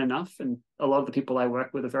tapped in enough. And a lot of the people I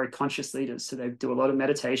work with are very conscious leaders, so they do a lot of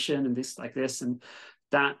meditation and this, and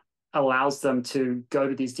that allows them to go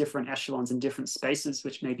to these different echelons and different spaces,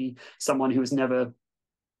 which maybe someone who has never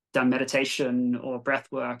done meditation or breath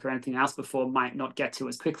work or anything else before might not get to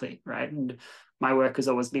as quickly, right? And my work is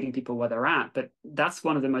always meeting people where they're at, but that's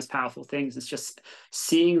one of the most powerful things, is just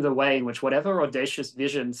seeing the way in which whatever audacious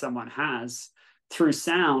vision someone has, through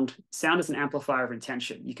sound is an amplifier of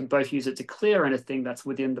intention. You can both use it to clear anything that's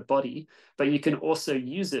within the body, but you can also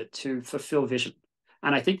use it to fulfill vision.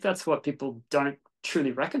 And I think that's what people don't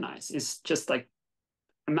truly recognize, is just like,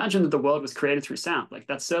 imagine that the world was created through sound. Like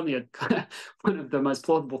that's certainly one of the most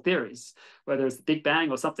plausible theories, whether it's the Big Bang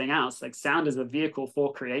or something else. Like sound is a vehicle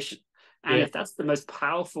for creation. And Yeah. if that's the most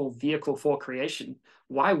powerful vehicle for creation,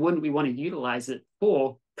 why wouldn't we want to utilize it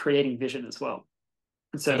for creating vision as well?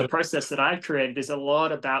 And so the process that I've created is a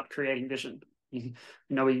lot about creating vision.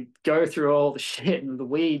 We go through all the shit and the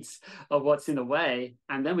weeds of what's in the way,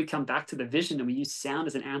 and then we come back to the vision and we use sound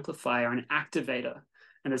as an amplifier and an activator.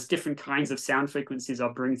 And there's different kinds of sound frequencies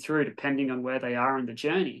I'll bring through depending on where they are in the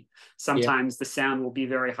journey. Sometimes the sound will be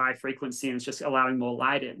very high frequency and it's just allowing more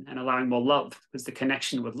light in and allowing more love, because the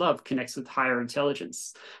connection with love connects with higher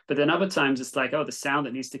intelligence. But then other times it's like, oh, the sound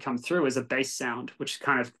that needs to come through is a bass sound, which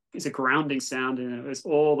kind of is a grounding sound, and it goes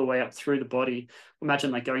all the way up through the body.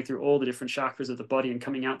 Imagine like going through all the different chakras of the body and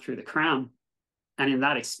coming out through the crown. And in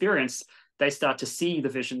that experience, they start to see the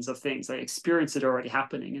visions of things. They experience it already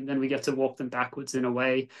happening. And then we get to walk them backwards in a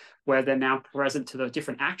way where they're now present to the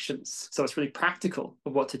different actions. So it's really practical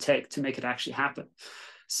of what to take to make it actually happen.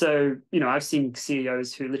 So, I've seen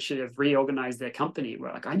CEOs who literally have reorganized their company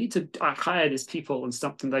where like, I hire these people and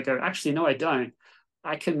something. They go, actually, no, I don't.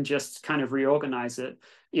 I can just kind of reorganize it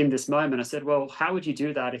in this moment. I said, well, how would you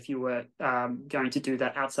do that if you were going to do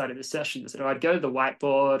that outside of the session? I said, I'd go to the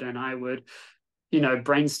whiteboard and I would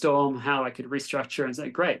brainstorm how I could restructure and say,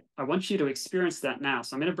 great, I want you to experience that now.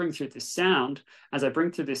 So I'm going to bring through this sound. As I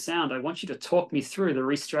bring through this sound, I want you to talk me through the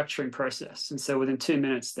restructuring process. And so within 2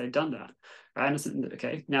 minutes, they've done that. Right? And I said,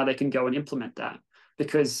 okay, now they can go and implement that.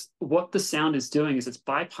 Because what the sound is doing is it's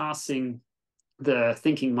bypassing the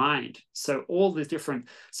thinking mind. So all the different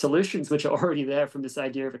solutions which are already there from this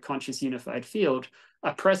idea of a conscious unified field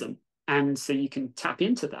are present. And so you can tap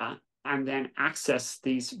into that and then access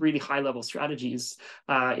these really high level strategies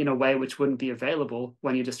in a way which wouldn't be available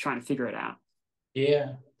when you're just trying to figure it out.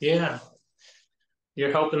 Yeah, yeah.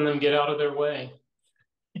 You're helping them get out of their way.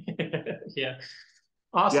 Yeah.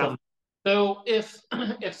 Awesome. Yeah. So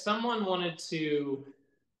if someone wanted to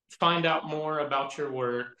find out more about your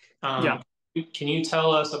work, can you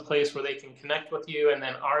tell us a place where they can connect with you? And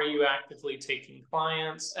then are you actively taking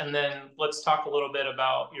clients? And then let's talk a little bit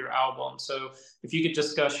about your album. So if you could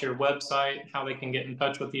discuss your website, how they can get in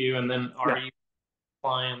touch with you, and then are you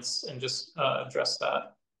clients, and just address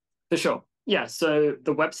that. For sure. Yeah, so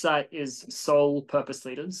the website is Soul Purpose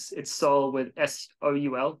Leaders. It's Soul with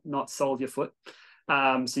SOUL, not Soul your foot.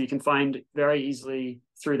 So you can find very easily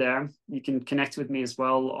through there. You can connect with me as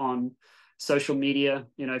well on social media.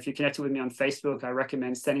 If you're connected with me on Facebook, I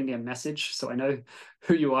recommend sending me a message so I know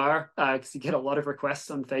who you are, because you get a lot of requests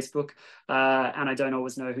on Facebook, and I don't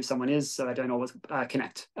always know who someone is, so I don't always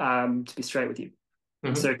connect, to be straight with you.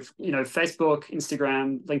 Mm-hmm. So, Facebook,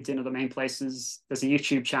 Instagram, LinkedIn are the main places. There's a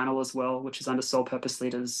YouTube channel as well, which is under Soul Purpose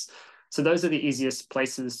Leaders. So those are the easiest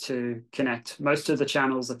places to connect. Most of the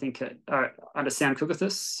channels, I think, are under Sam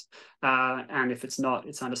Kukathas. And if it's not,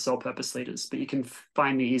 it's under Soul Purpose Leaders. But you can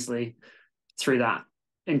find me easily through that.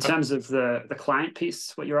 In terms of the client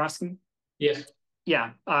piece, what you're asking? Yes.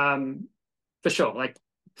 Yeah, for sure. Like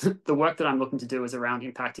the work that I'm looking to do is around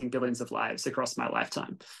impacting billions of lives across my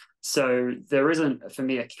lifetime. So there isn't, for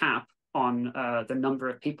me, a cap on the number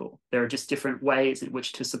of people. There are just different ways in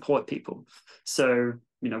which to support people. So,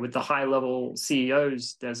 with the high-level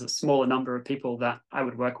CEOs, there's a smaller number of people that I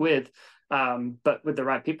would work with. But with the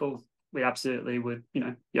right people, we absolutely would,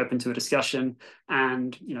 be open to a discussion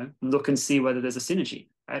and, look and see whether there's a synergy.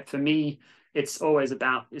 Right? For me, it's always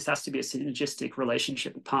about, this has to be a synergistic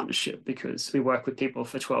relationship and partnership, because we work with people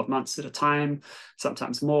for 12 months at a time,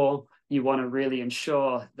 sometimes more. You want to really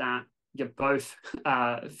ensure that you both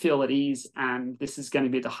feel at ease, and this is going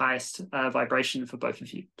to be the highest vibration for both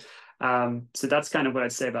of you. So that's kind of what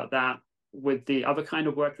I'd say about that. With the other kind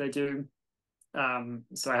of work they do,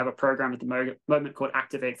 so I have a program at the moment called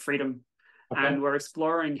Activate Freedom. Okay. And we're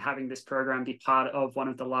exploring having this program be part of one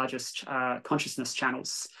of the largest consciousness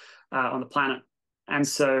channels on the planet. And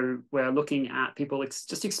so we're looking at people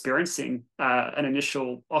just experiencing an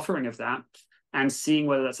initial offering of that and seeing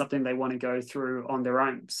whether that's something they want to go through on their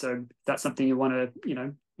own. So if that's something you want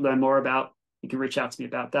to, learn more about, you can reach out to me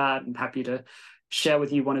about that. I'm happy to share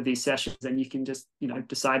with you one of these sessions, and you can just,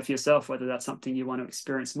 decide for yourself whether that's something you want to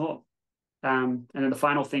experience more. And then the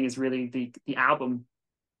final thing is really the album,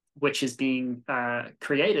 which is being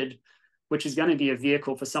created, which is going to be a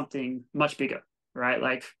vehicle for something much bigger, right?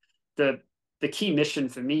 Like the key mission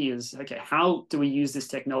for me is, okay, how do we use this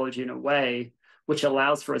technology in a way which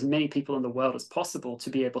allows for as many people in the world as possible to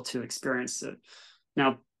be able to experience it?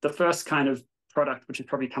 Now, the first kind of product, which is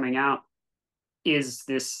probably coming out, is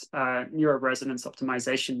this Neuro Resonance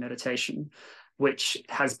Optimisation meditation, which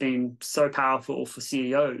has been so powerful for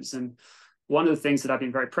CEOs. And one of the things that I've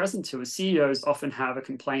been very present to is CEOs often have a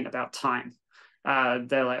complaint about time.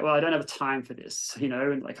 They're like, well, I don't have time for this,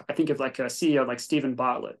 and like, I think of like a CEO like Stephen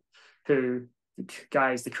Bartlett, who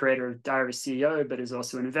guy is the creator of Diary CEO, but is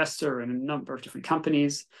also an investor in a number of different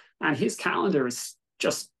companies. And his calendar is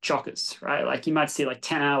just chockers, right? Like you might see like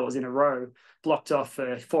 10 hours in a row blocked off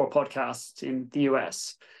for a podcast in the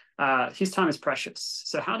US. His time is precious.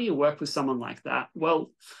 So how do you work with someone like that?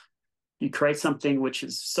 Well, you create something which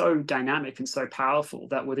is so dynamic and so powerful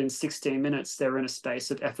that within 16 minutes, they're in a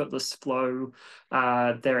space of effortless flow.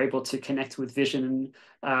 They're able to connect with vision,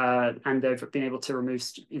 and they've been able to remove,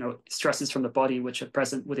 stresses from the body which are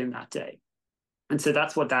present within that day. And so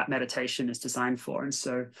that's what that meditation is designed for. And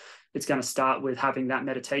so it's going to start with having that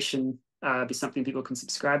meditation be something people can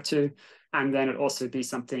subscribe to. And then it also be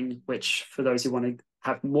something which, for those who want to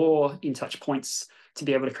have more in-touch points, to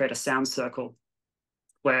be able to create a sound circle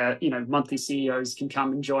where monthly CEOs can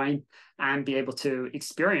come and join and be able to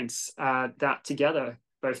experience that together,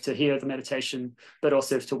 both to hear the meditation, but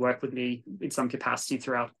also to work with me in some capacity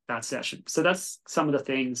throughout that session. So that's some of the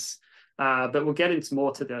things, but we'll get into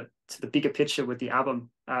more to the bigger picture with the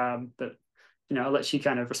album. But I'll let you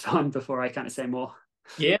kind of respond before I kind of say more.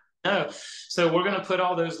 Yeah, no. So we're going to put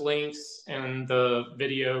all those links in the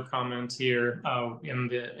video comments here, in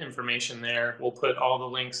the information there. We'll put all the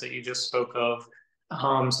links that you just spoke of,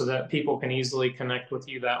 so that people can easily connect with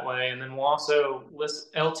you that way. And then we'll also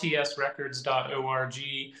list ltsrecords.org.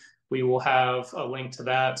 We will have a link to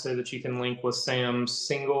that so that you can link with Sam's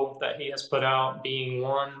single that he has put out, Being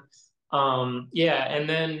One. Yeah, and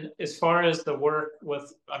then as far as the work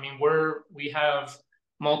with, we have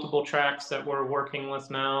multiple tracks that we're working with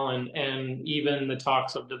now, and even the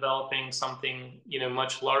talks of developing something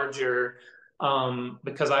much larger,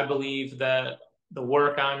 because I believe that the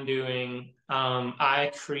work I'm doing,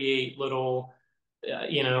 I create little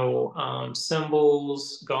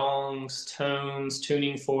cymbals, gongs, tones,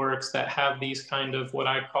 tuning forks that have these kind of what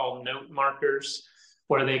I call note markers,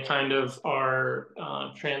 where they kind of are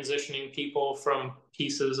transitioning people from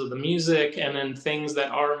pieces of the music, and then things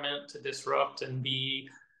that are meant to disrupt and be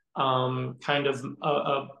kind of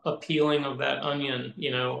a peeling of that onion,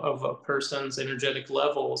 of a person's energetic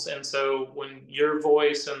levels. And so when your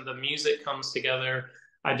voice and the music comes together,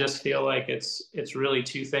 I just feel like it's really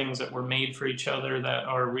two things that were made for each other that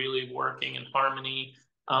are really working in harmony.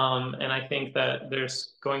 And I think that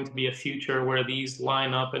there's going to be a future where these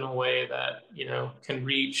line up in a way that, can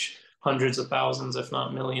reach hundreds of thousands, if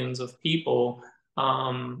not millions of people,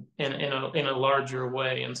 in a larger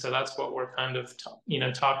way. And so that's what we're kind of,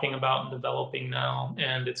 talking about and developing now.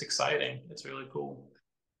 And it's exciting. It's really cool.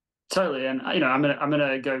 Totally, and I'm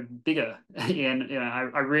gonna go bigger, and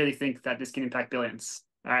I really think that this can impact billions.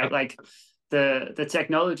 All right, like the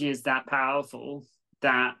technology is that powerful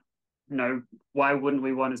that why wouldn't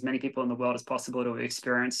we want as many people in the world as possible to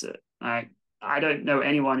experience it? I don't know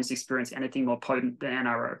anyone who's experienced anything more potent than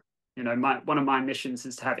NRO. One of my missions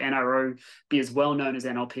is to have NRO be as well known as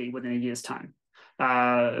NLP within a year's time,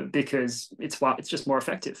 because it's just more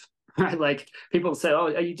effective. Right? Like people say,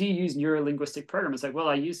 oh, do you use neuro-linguistic programming? It's like, well,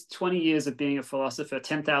 I used 20 years of being a philosopher,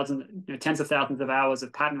 10,000, tens of thousands of hours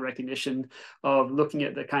of pattern recognition, of looking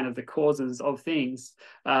at the kind of the causes of things.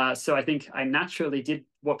 So I think I naturally did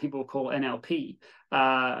what people call NLP.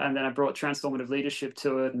 And then I brought transformative leadership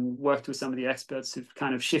to it and worked with some of the experts who've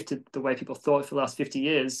kind of shifted the way people thought for the last 50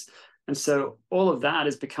 years. And so all of that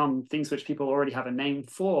has become things which people already have a name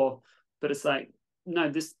for, but it's like, no,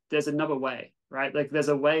 there's another way, right? Like there's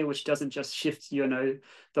a way which doesn't just shift, the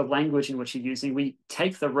language in which you're using. We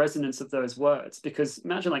take the resonance of those words, because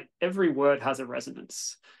imagine like every word has a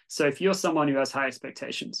resonance. So if you're someone who has high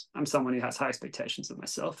expectations, I'm someone who has high expectations of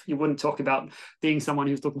myself. You wouldn't talk about being someone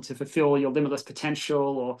who's looking to fulfill your limitless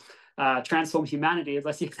potential or transform humanity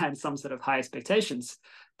unless you had some sort of high expectations.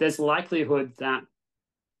 There's likelihood that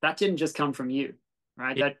didn't just come from you,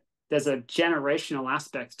 right? Yeah. That there's a generational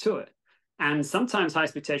aspect to it. And sometimes high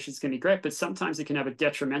expectations can be great, but sometimes it can have a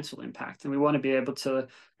detrimental impact. And we want to be able to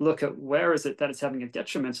look at where is it that it's having a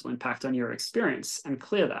detrimental impact on your experience and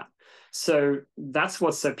clear that. So that's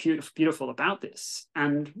what's so beautiful about this.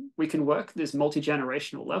 And we can work this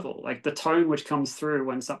multi-generational level. Like the tone which comes through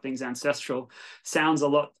when something's ancestral sounds a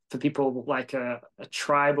lot for people like a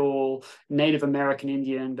tribal Native American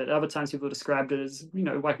Indian, but other times people described it as,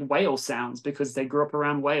 like whale sounds because they grew up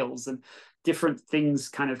around whales, and different things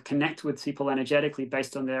kind of connect with people energetically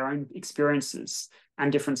based on their own experiences,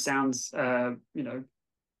 and different sounds,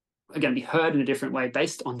 again, be heard in a different way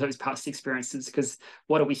based on those past experiences. Because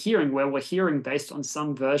what are we hearing? Well, we're hearing based on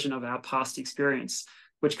some version of our past experience,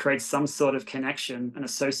 which creates some sort of connection and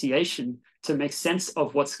association to make sense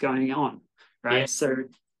of what's going on, right? Yeah. So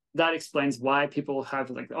that explains why people have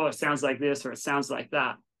like, oh, it sounds like this or it sounds like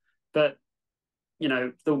that. But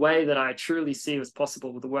the way that I truly see as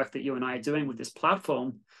possible with the work that you and I are doing with this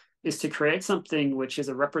platform is to create something which is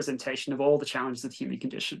a representation of all the challenges of the human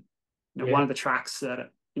condition. One Yeah. of the tracks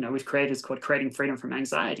that we've created is called Creating Freedom from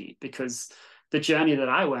Anxiety, because the journey that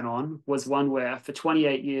I went on was one where for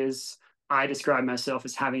 28 years I described myself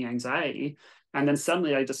as having anxiety. And then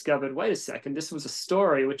suddenly I discovered, wait a second, this was a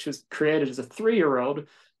story which was created as a 3-year-old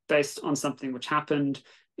based on something which happened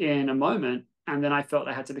in a moment. And then I felt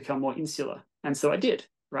I had to become more insular. And so I did,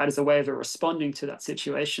 right, as a way of responding to that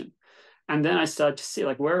situation. And then I started to see,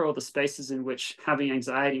 like, where are all the spaces in which having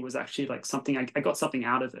anxiety was actually like something, I got something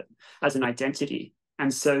out of it as an identity.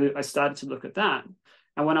 And so I started to look at that.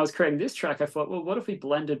 And when I was creating this track, I thought, well, what if we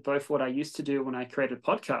blended both what I used to do when I created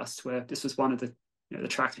podcasts, where this was one of the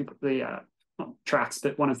tracks people, not tracks,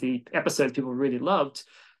 but one of the episodes people really loved,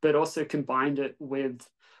 but also combined it with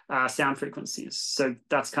sound frequencies. So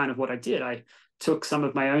that's kind of what I did. I took some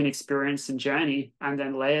of my own experience and journey and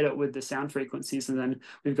then layered it with the sound frequencies. And then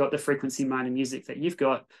we've got the frequency, mind, and music that you've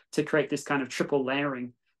got to create this kind of triple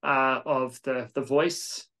layering of the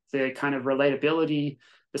voice, the kind of relatability,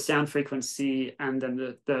 the sound frequency, and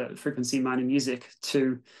then the frequency, mind, and music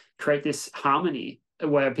to create this harmony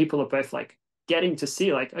where people are both like getting to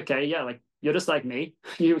see, like, okay, yeah, like you're just like me.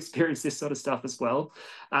 You experience this sort of stuff as well.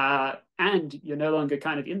 And you're no longer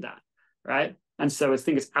kind of in that, right? And so I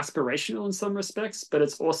think it's aspirational in some respects, but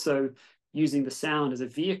it's also using the sound as a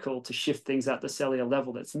vehicle to shift things at the cellular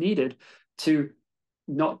level that's needed to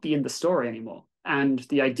not be in the story anymore. And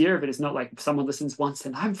the idea of it is not like someone listens once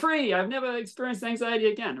and I'm free, I've never experienced anxiety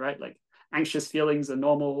again, right? Like anxious feelings are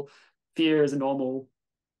normal, fears are normal.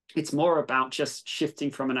 It's more about just shifting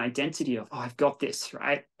from an identity of, oh, I've got this,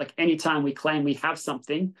 right? Like anytime we claim we have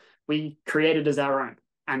something, we create it as our own.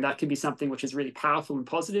 And that can be something which is really powerful and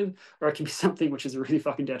positive, or it can be something which is really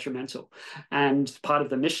fucking detrimental. And part of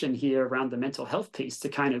the mission here around the mental health piece to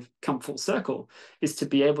kind of come full circle is to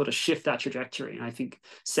be able to shift that trajectory. And I think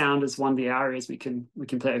sound is one of the areas we can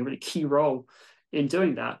play a really key role in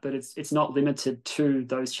doing that, but it's not limited to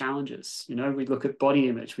those challenges. We look at body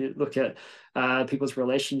image, we look at people's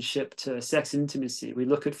relationship to sex intimacy, we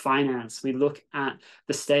look at finance, we look at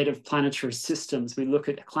the state of planetary systems, we look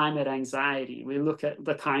at climate anxiety, we look at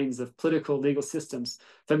the kinds of political legal systems.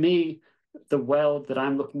 For me, the world that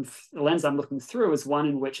the lens I'm looking through is one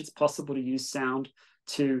in which it's possible to use sound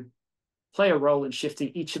to play a role in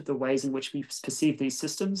shifting each of the ways in which we perceive these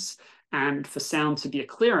systems, and for sound to be a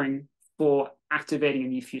clearing for activating a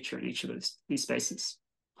new future in each of these spaces.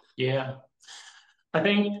 Yeah. I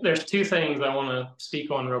think there's two things I want to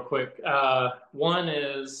speak on real quick. One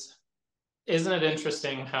is, isn't it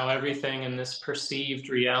interesting how everything in this perceived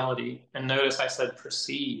reality, and notice I said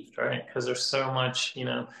perceived, right? Because there's so much,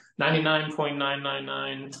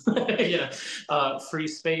 99.999, free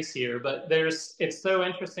space here. But it's so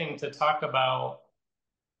interesting to talk about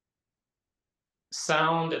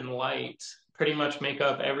sound and light pretty much make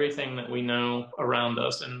up everything that we know around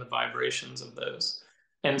us and the vibrations of those.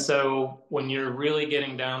 And so when you're really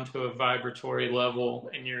getting down to a vibratory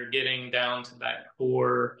level and you're getting down to that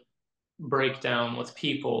core breakdown with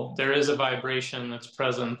people, there is a vibration that's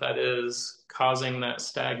present that is causing that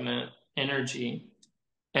stagnant energy.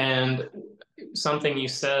 And something you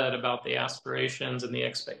said about the aspirations and the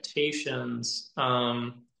expectations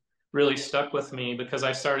really stuck with me, because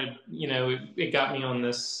I started, it got me on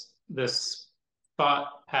this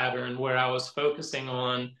thought pattern where I was focusing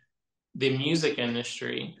on the music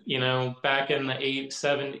industry, back in the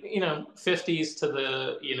 50s to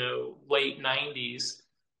the, late 90s,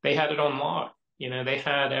 they had it on lock. They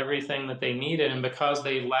had everything that they needed. And because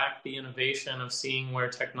they lacked the innovation of seeing where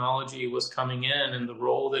technology was coming in and the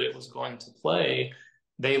role that it was going to play,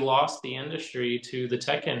 they lost the industry to the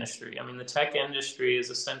tech industry. I mean, the tech industry is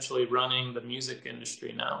essentially running the music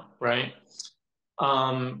industry now, right?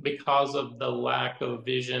 Because of the lack of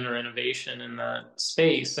vision or innovation in that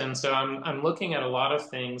space. And so I'm looking at a lot of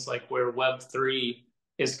things like where Web3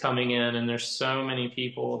 is coming in, and there's so many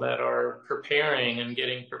people that are preparing and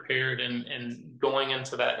getting prepared and going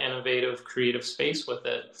into that innovative, creative space with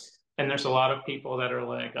it. And there's a lot of people that are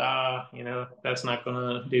like, that's not going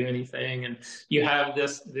to do anything. And you have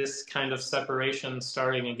this kind of separation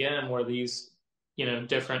starting again, where these,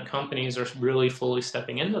 different companies are really fully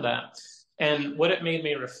stepping into that. And what it made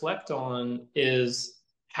me reflect on is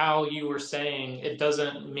how you were saying it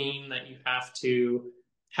doesn't mean that you have to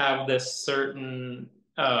have this certain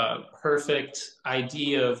perfect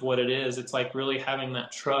idea of what it is. It's like really having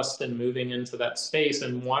that trust and moving into that space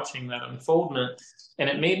and watching that unfoldment. And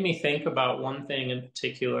it made me think about one thing in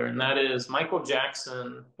particular, and that is Michael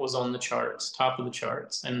Jackson was on the charts, top of the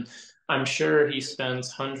charts. And I'm sure he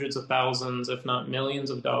spends hundreds of thousands, if not millions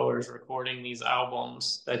of dollars recording these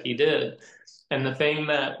albums that he did. And the thing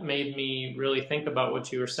that made me really think about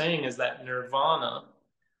what you were saying is that nirvana,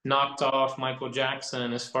 knocked off Michael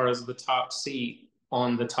Jackson as far as the top seat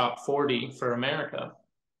on the top 40 for America.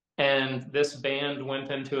 And this band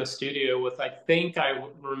went into a studio with, I think I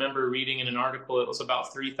remember reading in an article, it was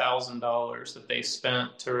about $3,000 that they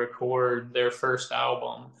spent to record their first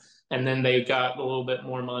album. And then they got a little bit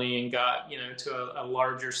more money and got, to a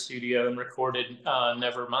larger studio and recorded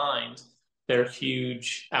Nevermind, their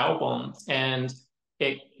huge album. And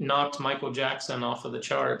it knocked Michael Jackson off of the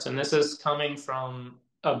charts. And this is coming from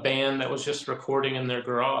a band that was just recording in their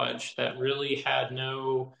garage that really had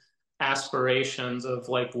no aspirations of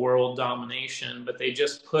like world domination, but they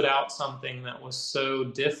just put out something that was so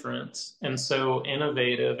different and so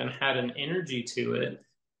innovative and had an energy to it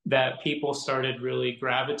that people started really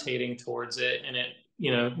gravitating towards it. And it,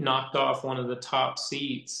 knocked off one of the top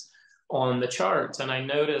seats on the charts. And I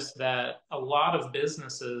noticed that a lot of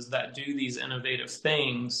businesses that do these innovative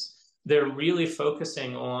things, they're really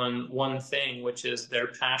focusing on one thing, which is their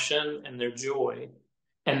passion and their joy.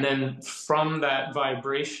 And then from that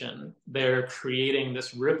vibration, they're creating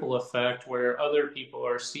this ripple effect where other people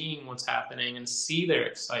are seeing what's happening and see their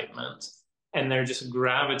excitement, and they're just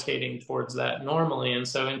gravitating towards that normally. And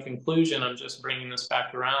so, in conclusion, I'm just bringing this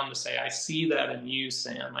back around to say, I see that in you,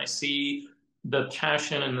 Sam. I see the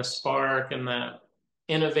passion and the spark and that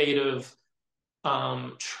innovative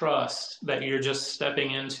trust that you're just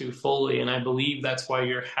stepping into fully. And I believe that's why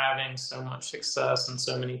you're having so much success and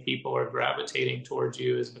so many people are gravitating towards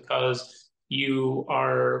you, is because you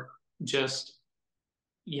are just,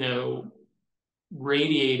 you know,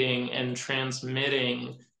 radiating and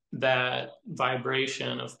transmitting that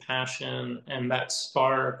vibration of passion and that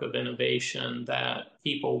spark of innovation that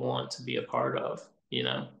people want to be a part of, you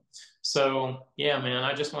know? So, yeah, man,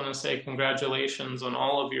 I just want to say congratulations on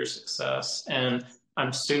all of your success. And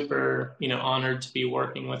I'm super, honored to be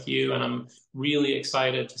working with you. And I'm really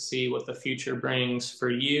excited to see what the future brings for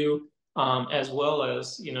you, as well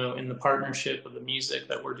as, in the partnership of the music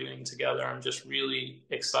that we're doing together. I'm just really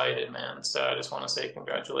excited, man. So I just want to say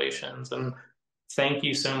congratulations and thank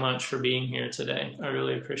you so much for being here today. I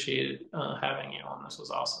really appreciated having you on. This was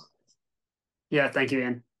awesome. Yeah, thank you,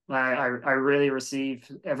 Ian. I really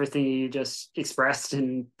receive everything you just expressed,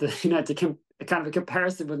 and the kind of a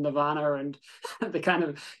comparison with Nirvana and the kind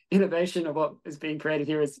of innovation of what is being created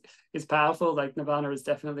here is powerful. Like Nirvana is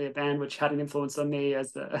definitely a band which had an influence on me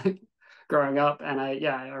as the growing up, and I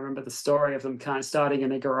remember the story of them kind of starting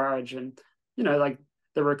in a garage, and like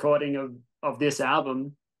the recording of this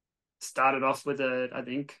album started off with I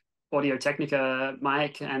think Audio Technica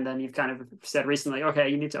mic, and then you've kind of said recently, okay,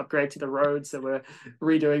 you need to upgrade to the Rhodes, so we're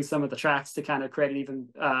redoing some of the tracks to kind of create an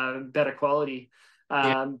even better quality.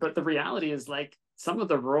 Yeah. But the reality is, like, some of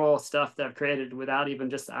the raw stuff that I've created without even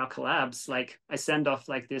just our collabs, like I send off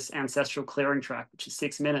like this ancestral clearing track, which is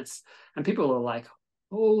 6 minutes, and people are like,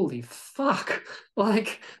 holy fuck,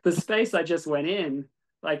 like the space I just went in,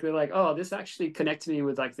 like they're like, oh, this actually connects me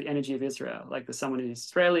with like the energy of Israel. Like there's someone who's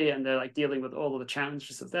Israeli and they're like dealing with all of the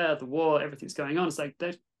challenges of there, the war, everything's going on. It's like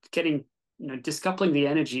they're getting, discoupling the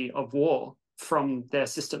energy of war from their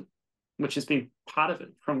system, which has been part of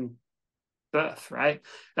it from birth, right?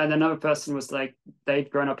 And another person was like,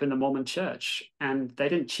 they'd grown up in the Mormon church and they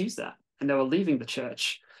didn't choose that. And they were leaving the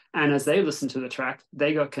church. And as they listened to the track,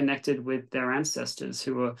 they got connected with their ancestors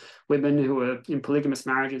who were women who were in polygamous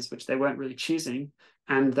marriages, which they weren't really choosing.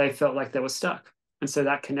 And they felt like they were stuck. And so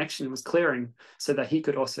that connection was clearing so that he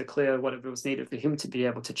could also clear whatever was needed for him to be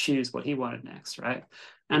able to choose what he wanted next, right?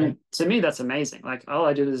 And Yeah. to me, that's amazing. Like all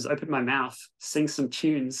I did is open my mouth, sing some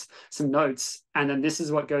tunes, some notes, and then this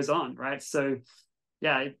is what goes on, right? So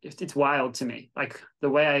yeah, it's wild to me. Like the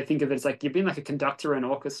way I think of it is like you've been like a conductor in an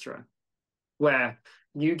orchestra where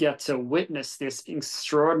you get to witness this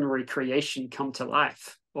extraordinary creation come to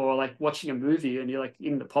life, or like watching a movie and you're like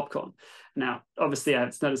eating the popcorn. Now, obviously,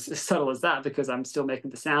 it's not as subtle as that because I'm still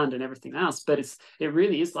making the sound and everything else, but it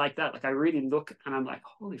really is like that. Like I really look and I'm like,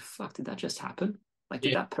 holy fuck, did that just happen? Like,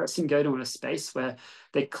 did Yeah. that person go to a space where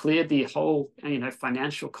they cleared the whole,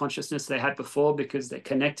 financial consciousness they had before because they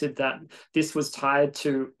connected that this was tied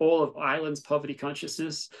to all of Ireland's poverty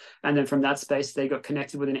consciousness, and then from that space they got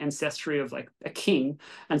connected with an ancestry of like a king,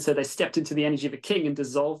 and so they stepped into the energy of a king and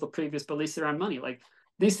dissolved the previous beliefs around money. Like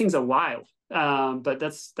these things are wild. But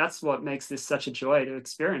that's what makes this such a joy to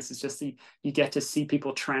experience. It's just you get to see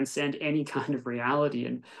people transcend any kind of reality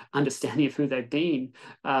and understanding of who they've been,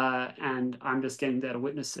 and I'm just getting there to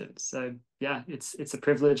witness it. So yeah, it's a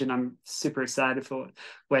privilege, and I'm super excited for what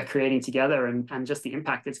we're creating together and just the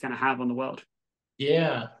impact it's going to have on the world.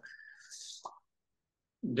 Yeah.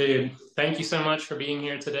 Dude, thank you so much for being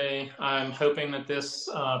here today. I'm hoping that this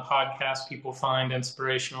podcast people find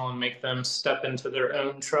inspirational and make them step into their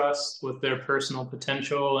own trust with their personal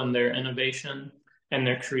potential and their innovation and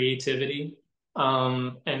their creativity.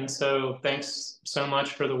 And so thanks so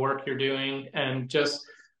much for the work you're doing. And just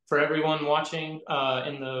for everyone watching,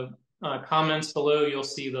 in the comments below, you'll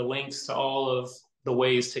see the links to all of the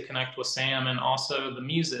ways to connect with Sam and also the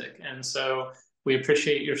music. And so we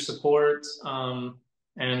appreciate your support.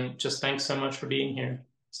 And just thanks so much for being here.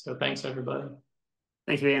 So thanks, everybody.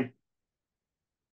 Thank you, Ian.